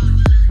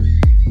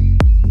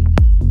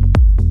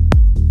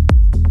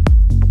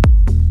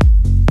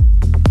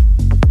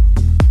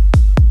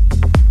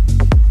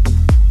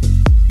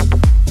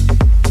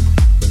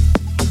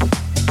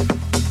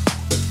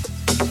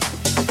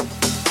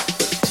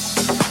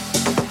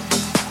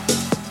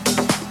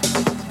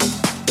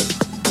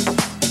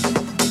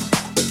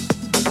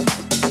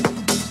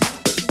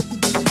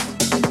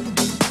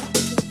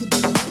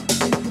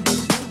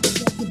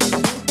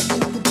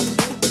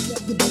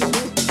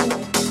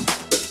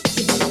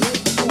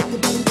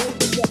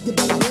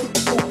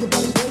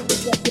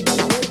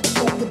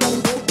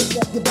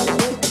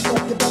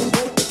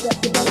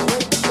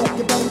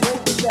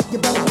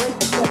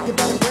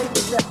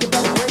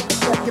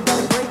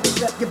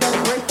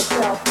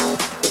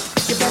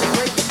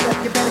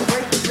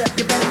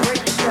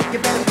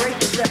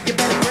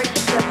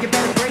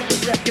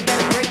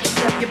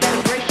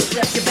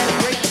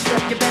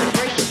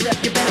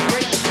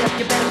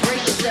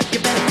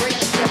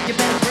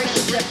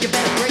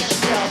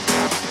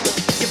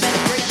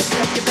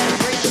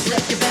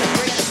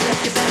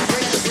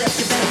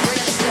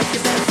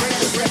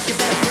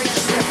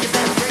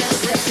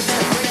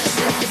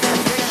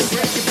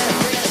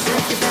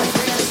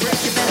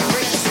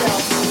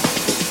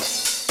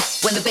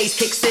 When the bass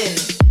kicks in.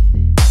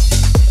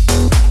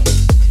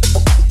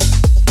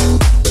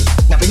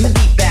 Now bring the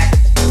beat back.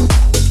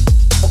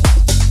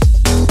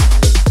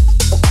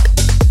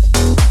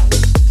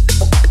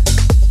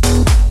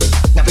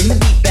 Now bring the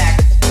beat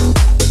back.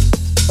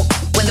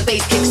 When the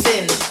bass kicks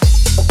in.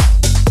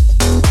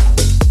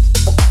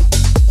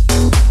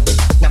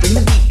 Now bring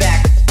the beat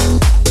back.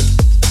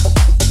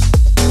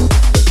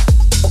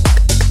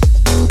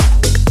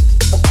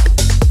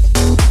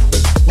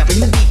 Now bring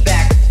the beat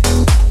back.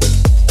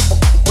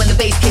 When the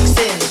bass kicks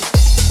in.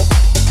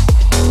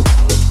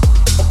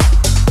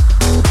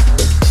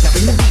 Now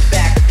bring the beat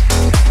back.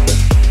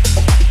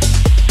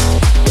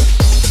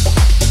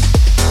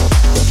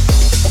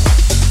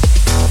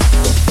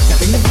 Now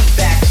bring the beat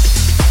back.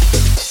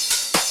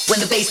 When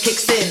the bass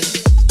kicks in.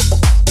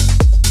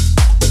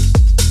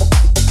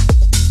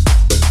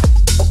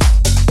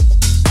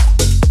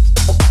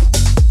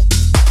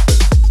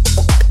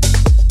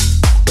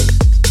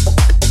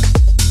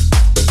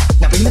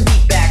 Now bring the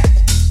beat back.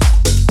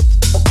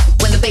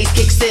 When the bass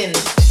kicks in.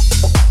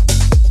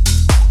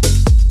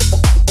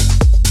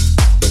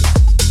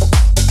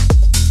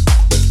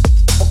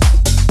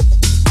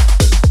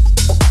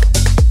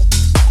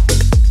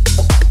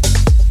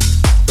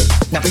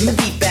 Now bring the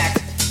beat back.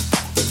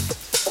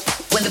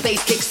 When the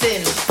bass kicks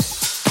in.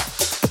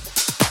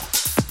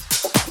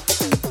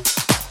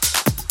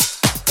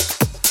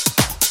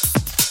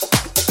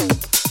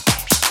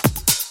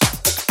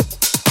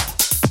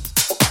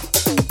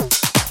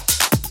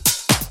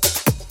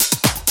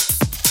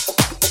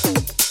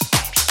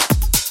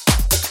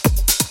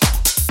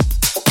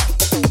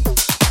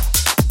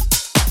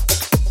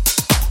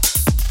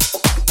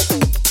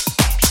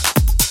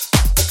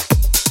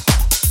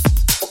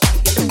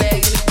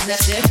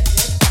 That's it.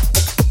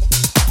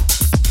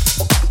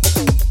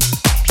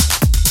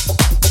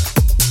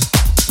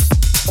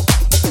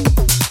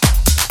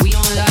 We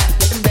on live,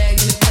 get them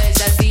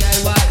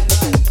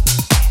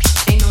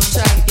bags in the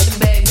place, that's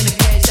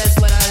DIY.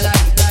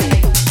 Ain't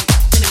no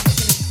try, get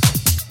them bags in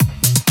the cash, that's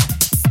what I like.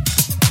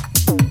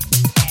 We on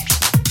live,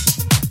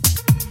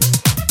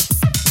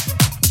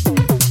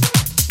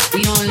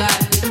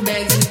 get them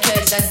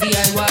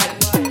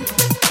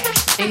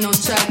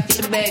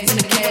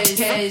bags in the cash,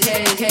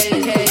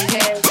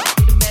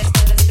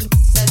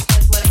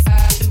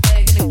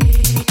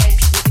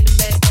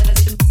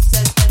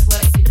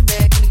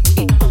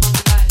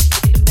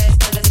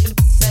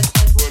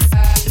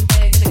 that's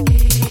DIY.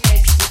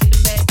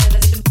 Ain't no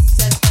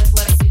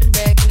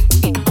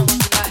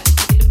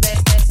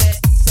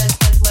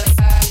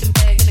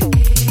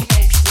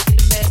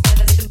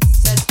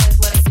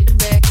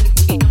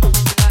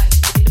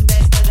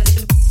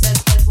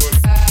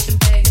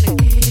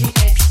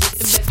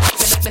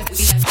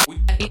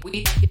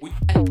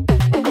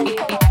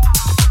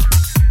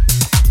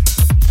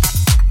get the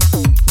bags in the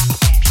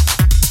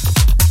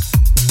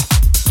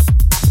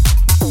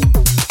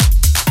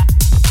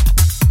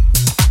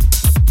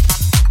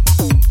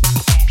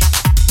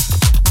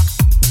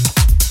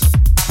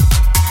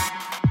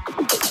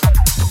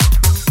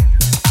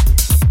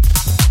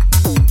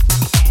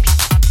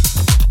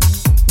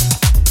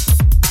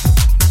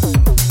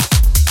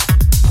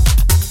cash,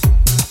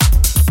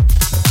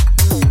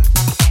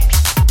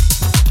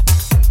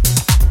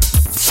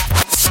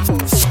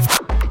 cash.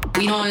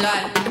 We don't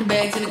lie, get the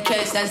bags in the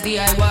cash, that's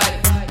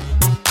DIY.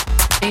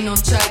 Ain't no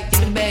try, get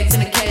the bags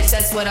in the cash,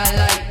 that's what I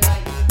like.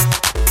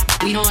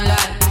 We don't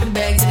lie, get the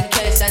bags in the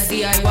cash, that's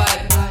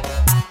DIY.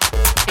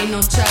 Ain't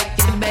no try,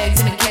 get the bags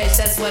in the cash,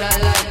 that's what I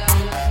like.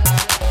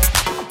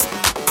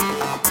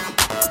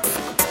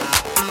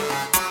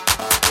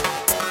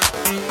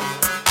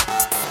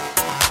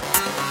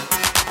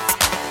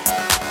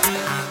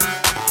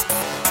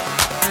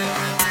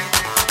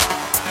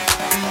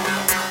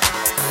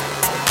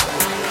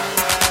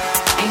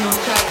 Ain't no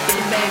try, get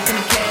the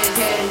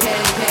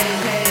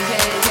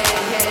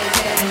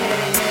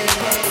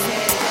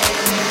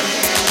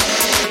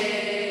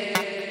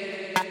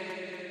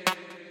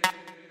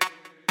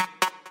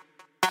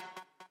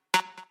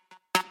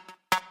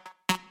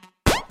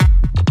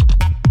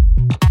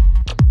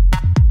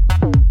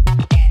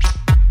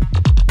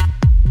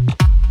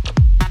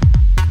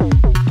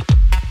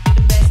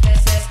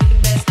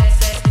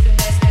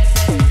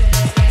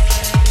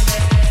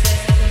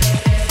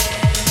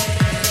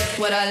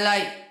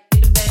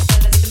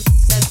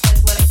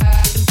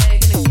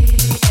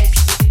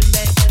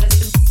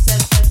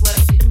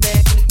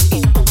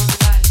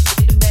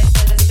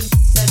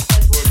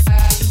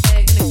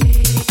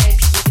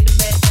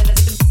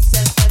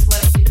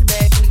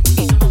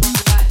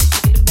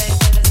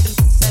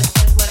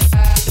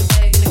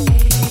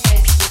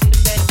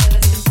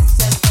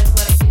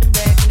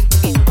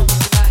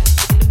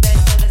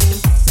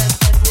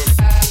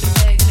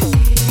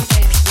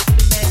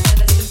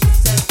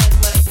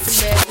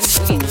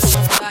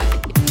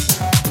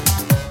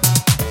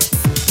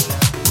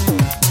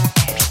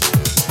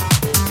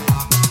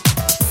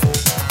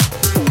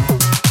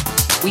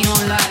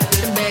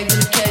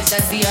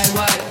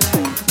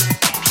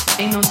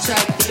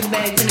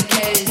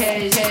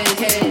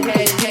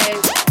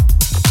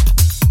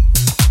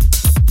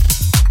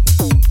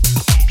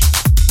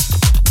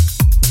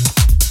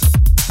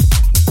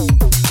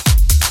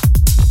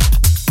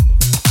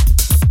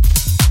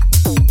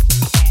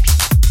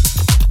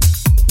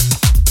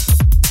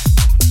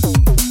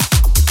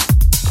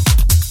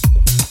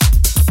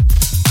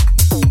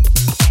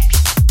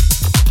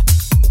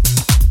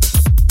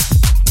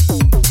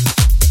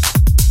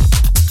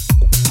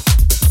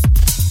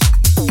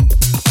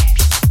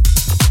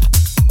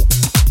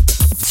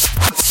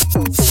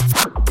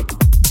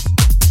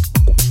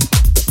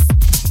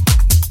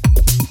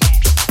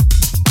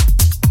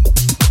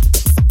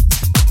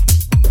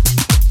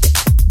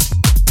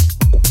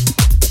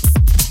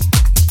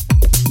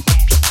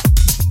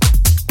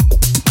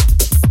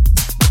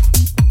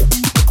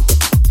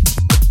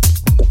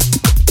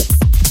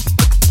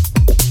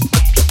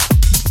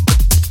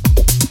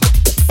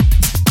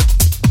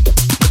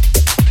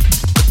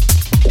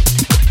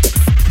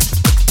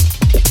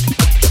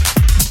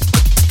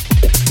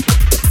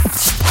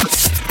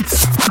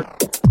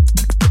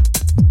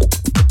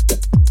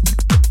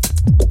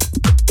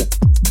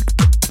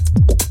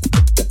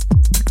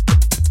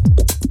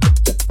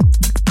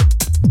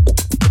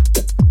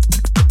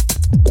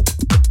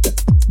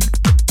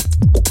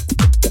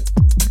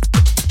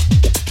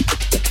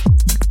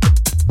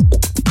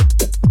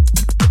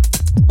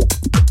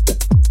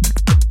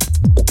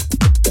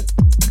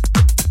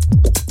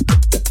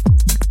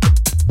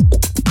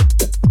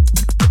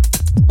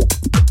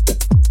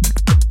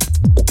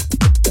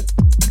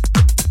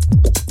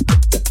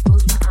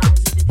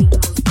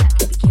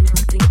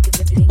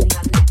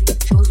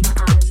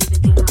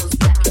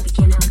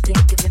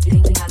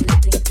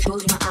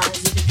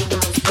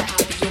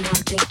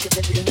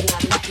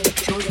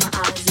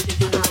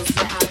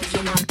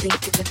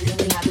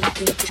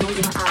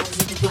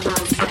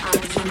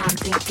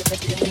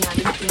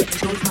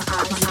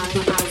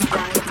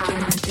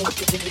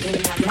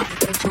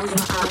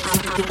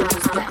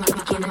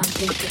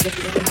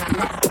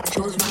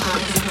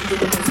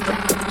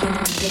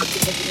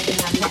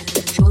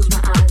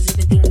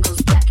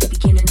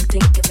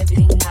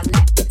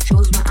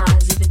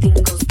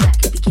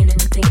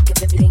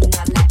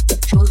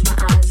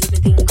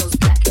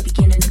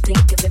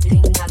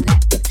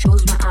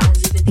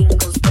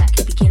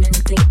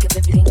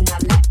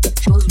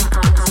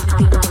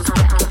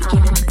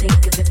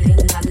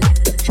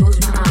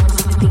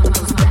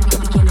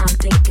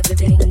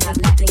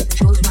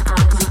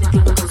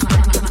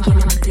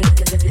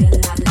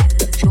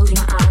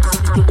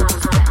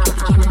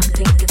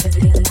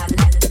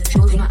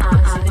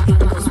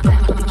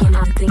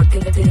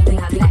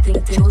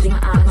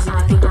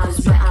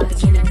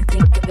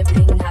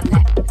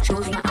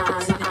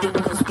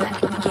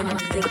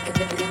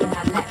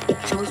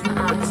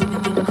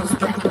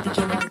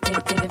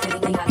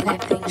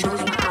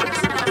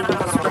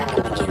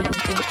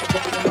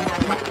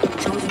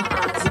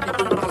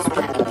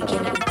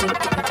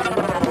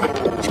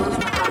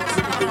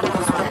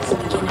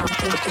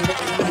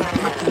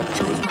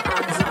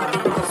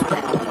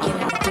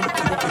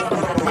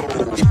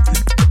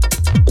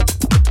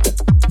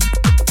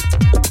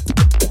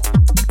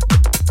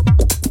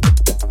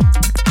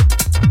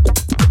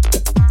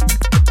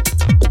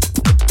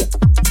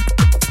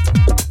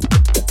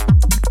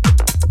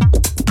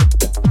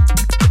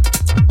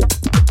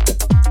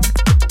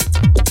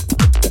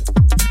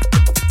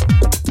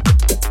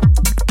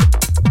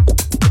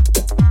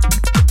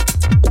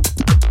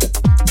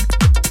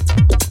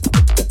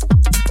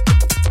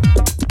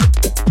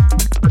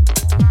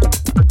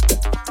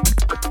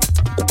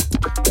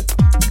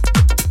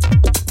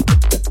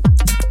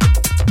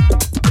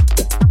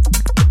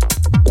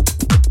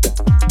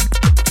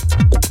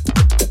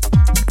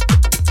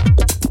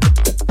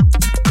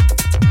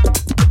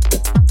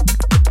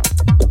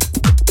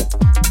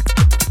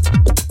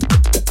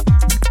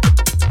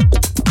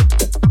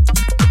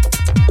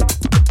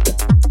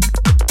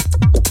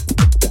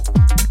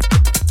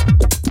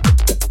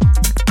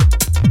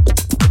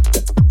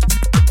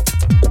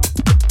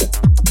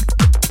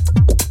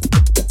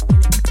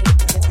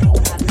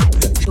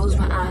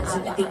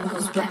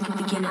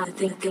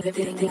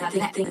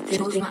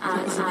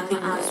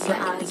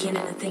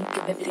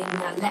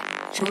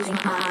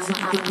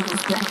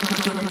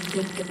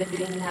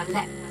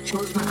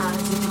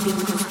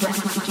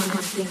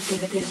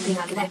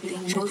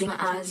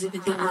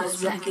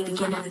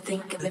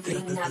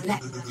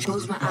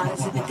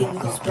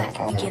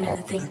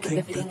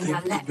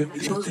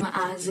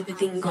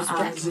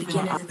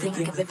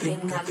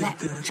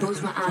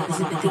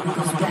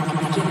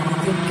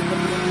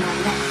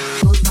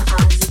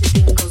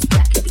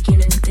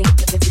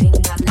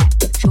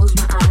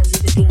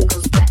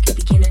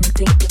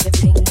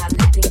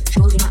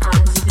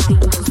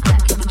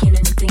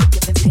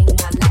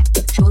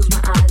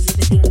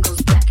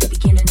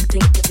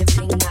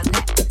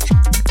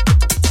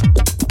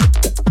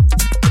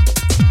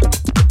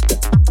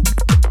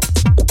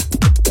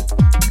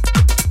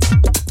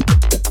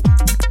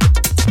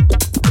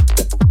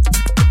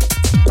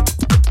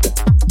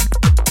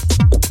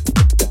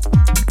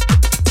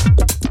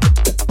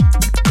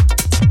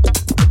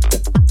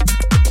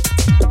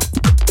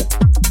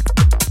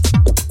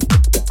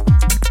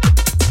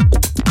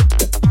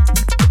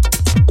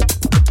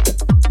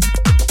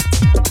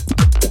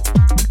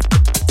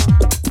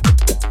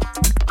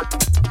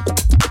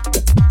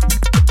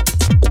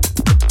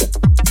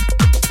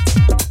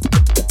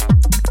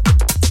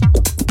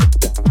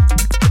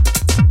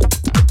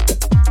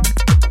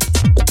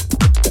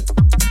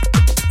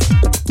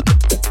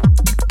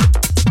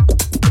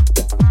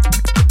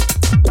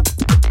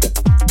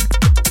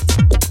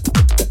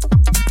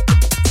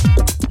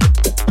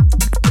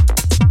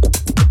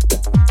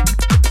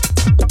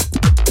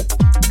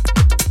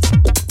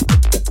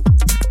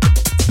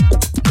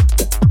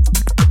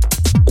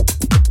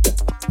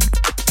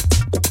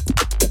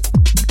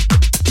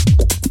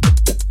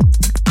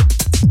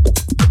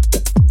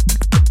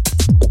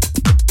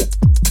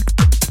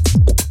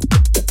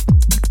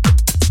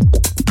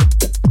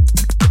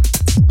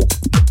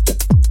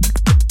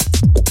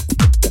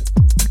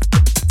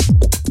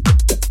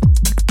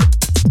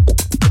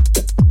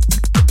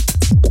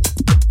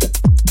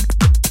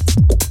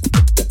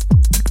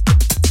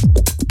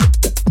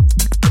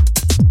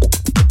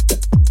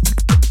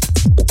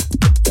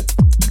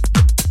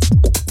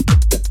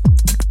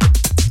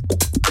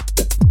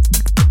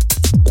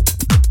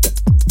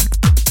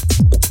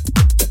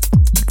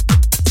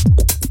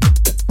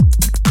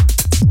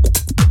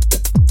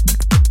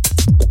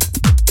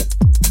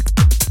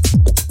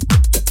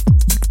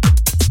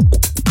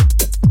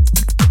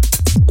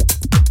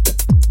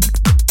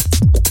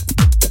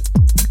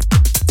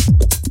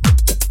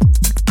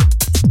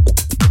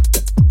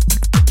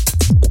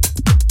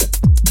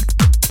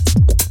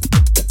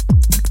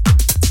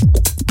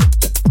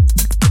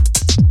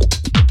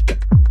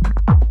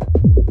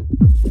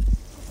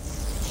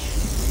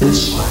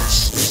This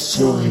was the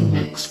Silly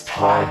Mix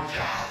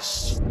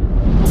Podcast.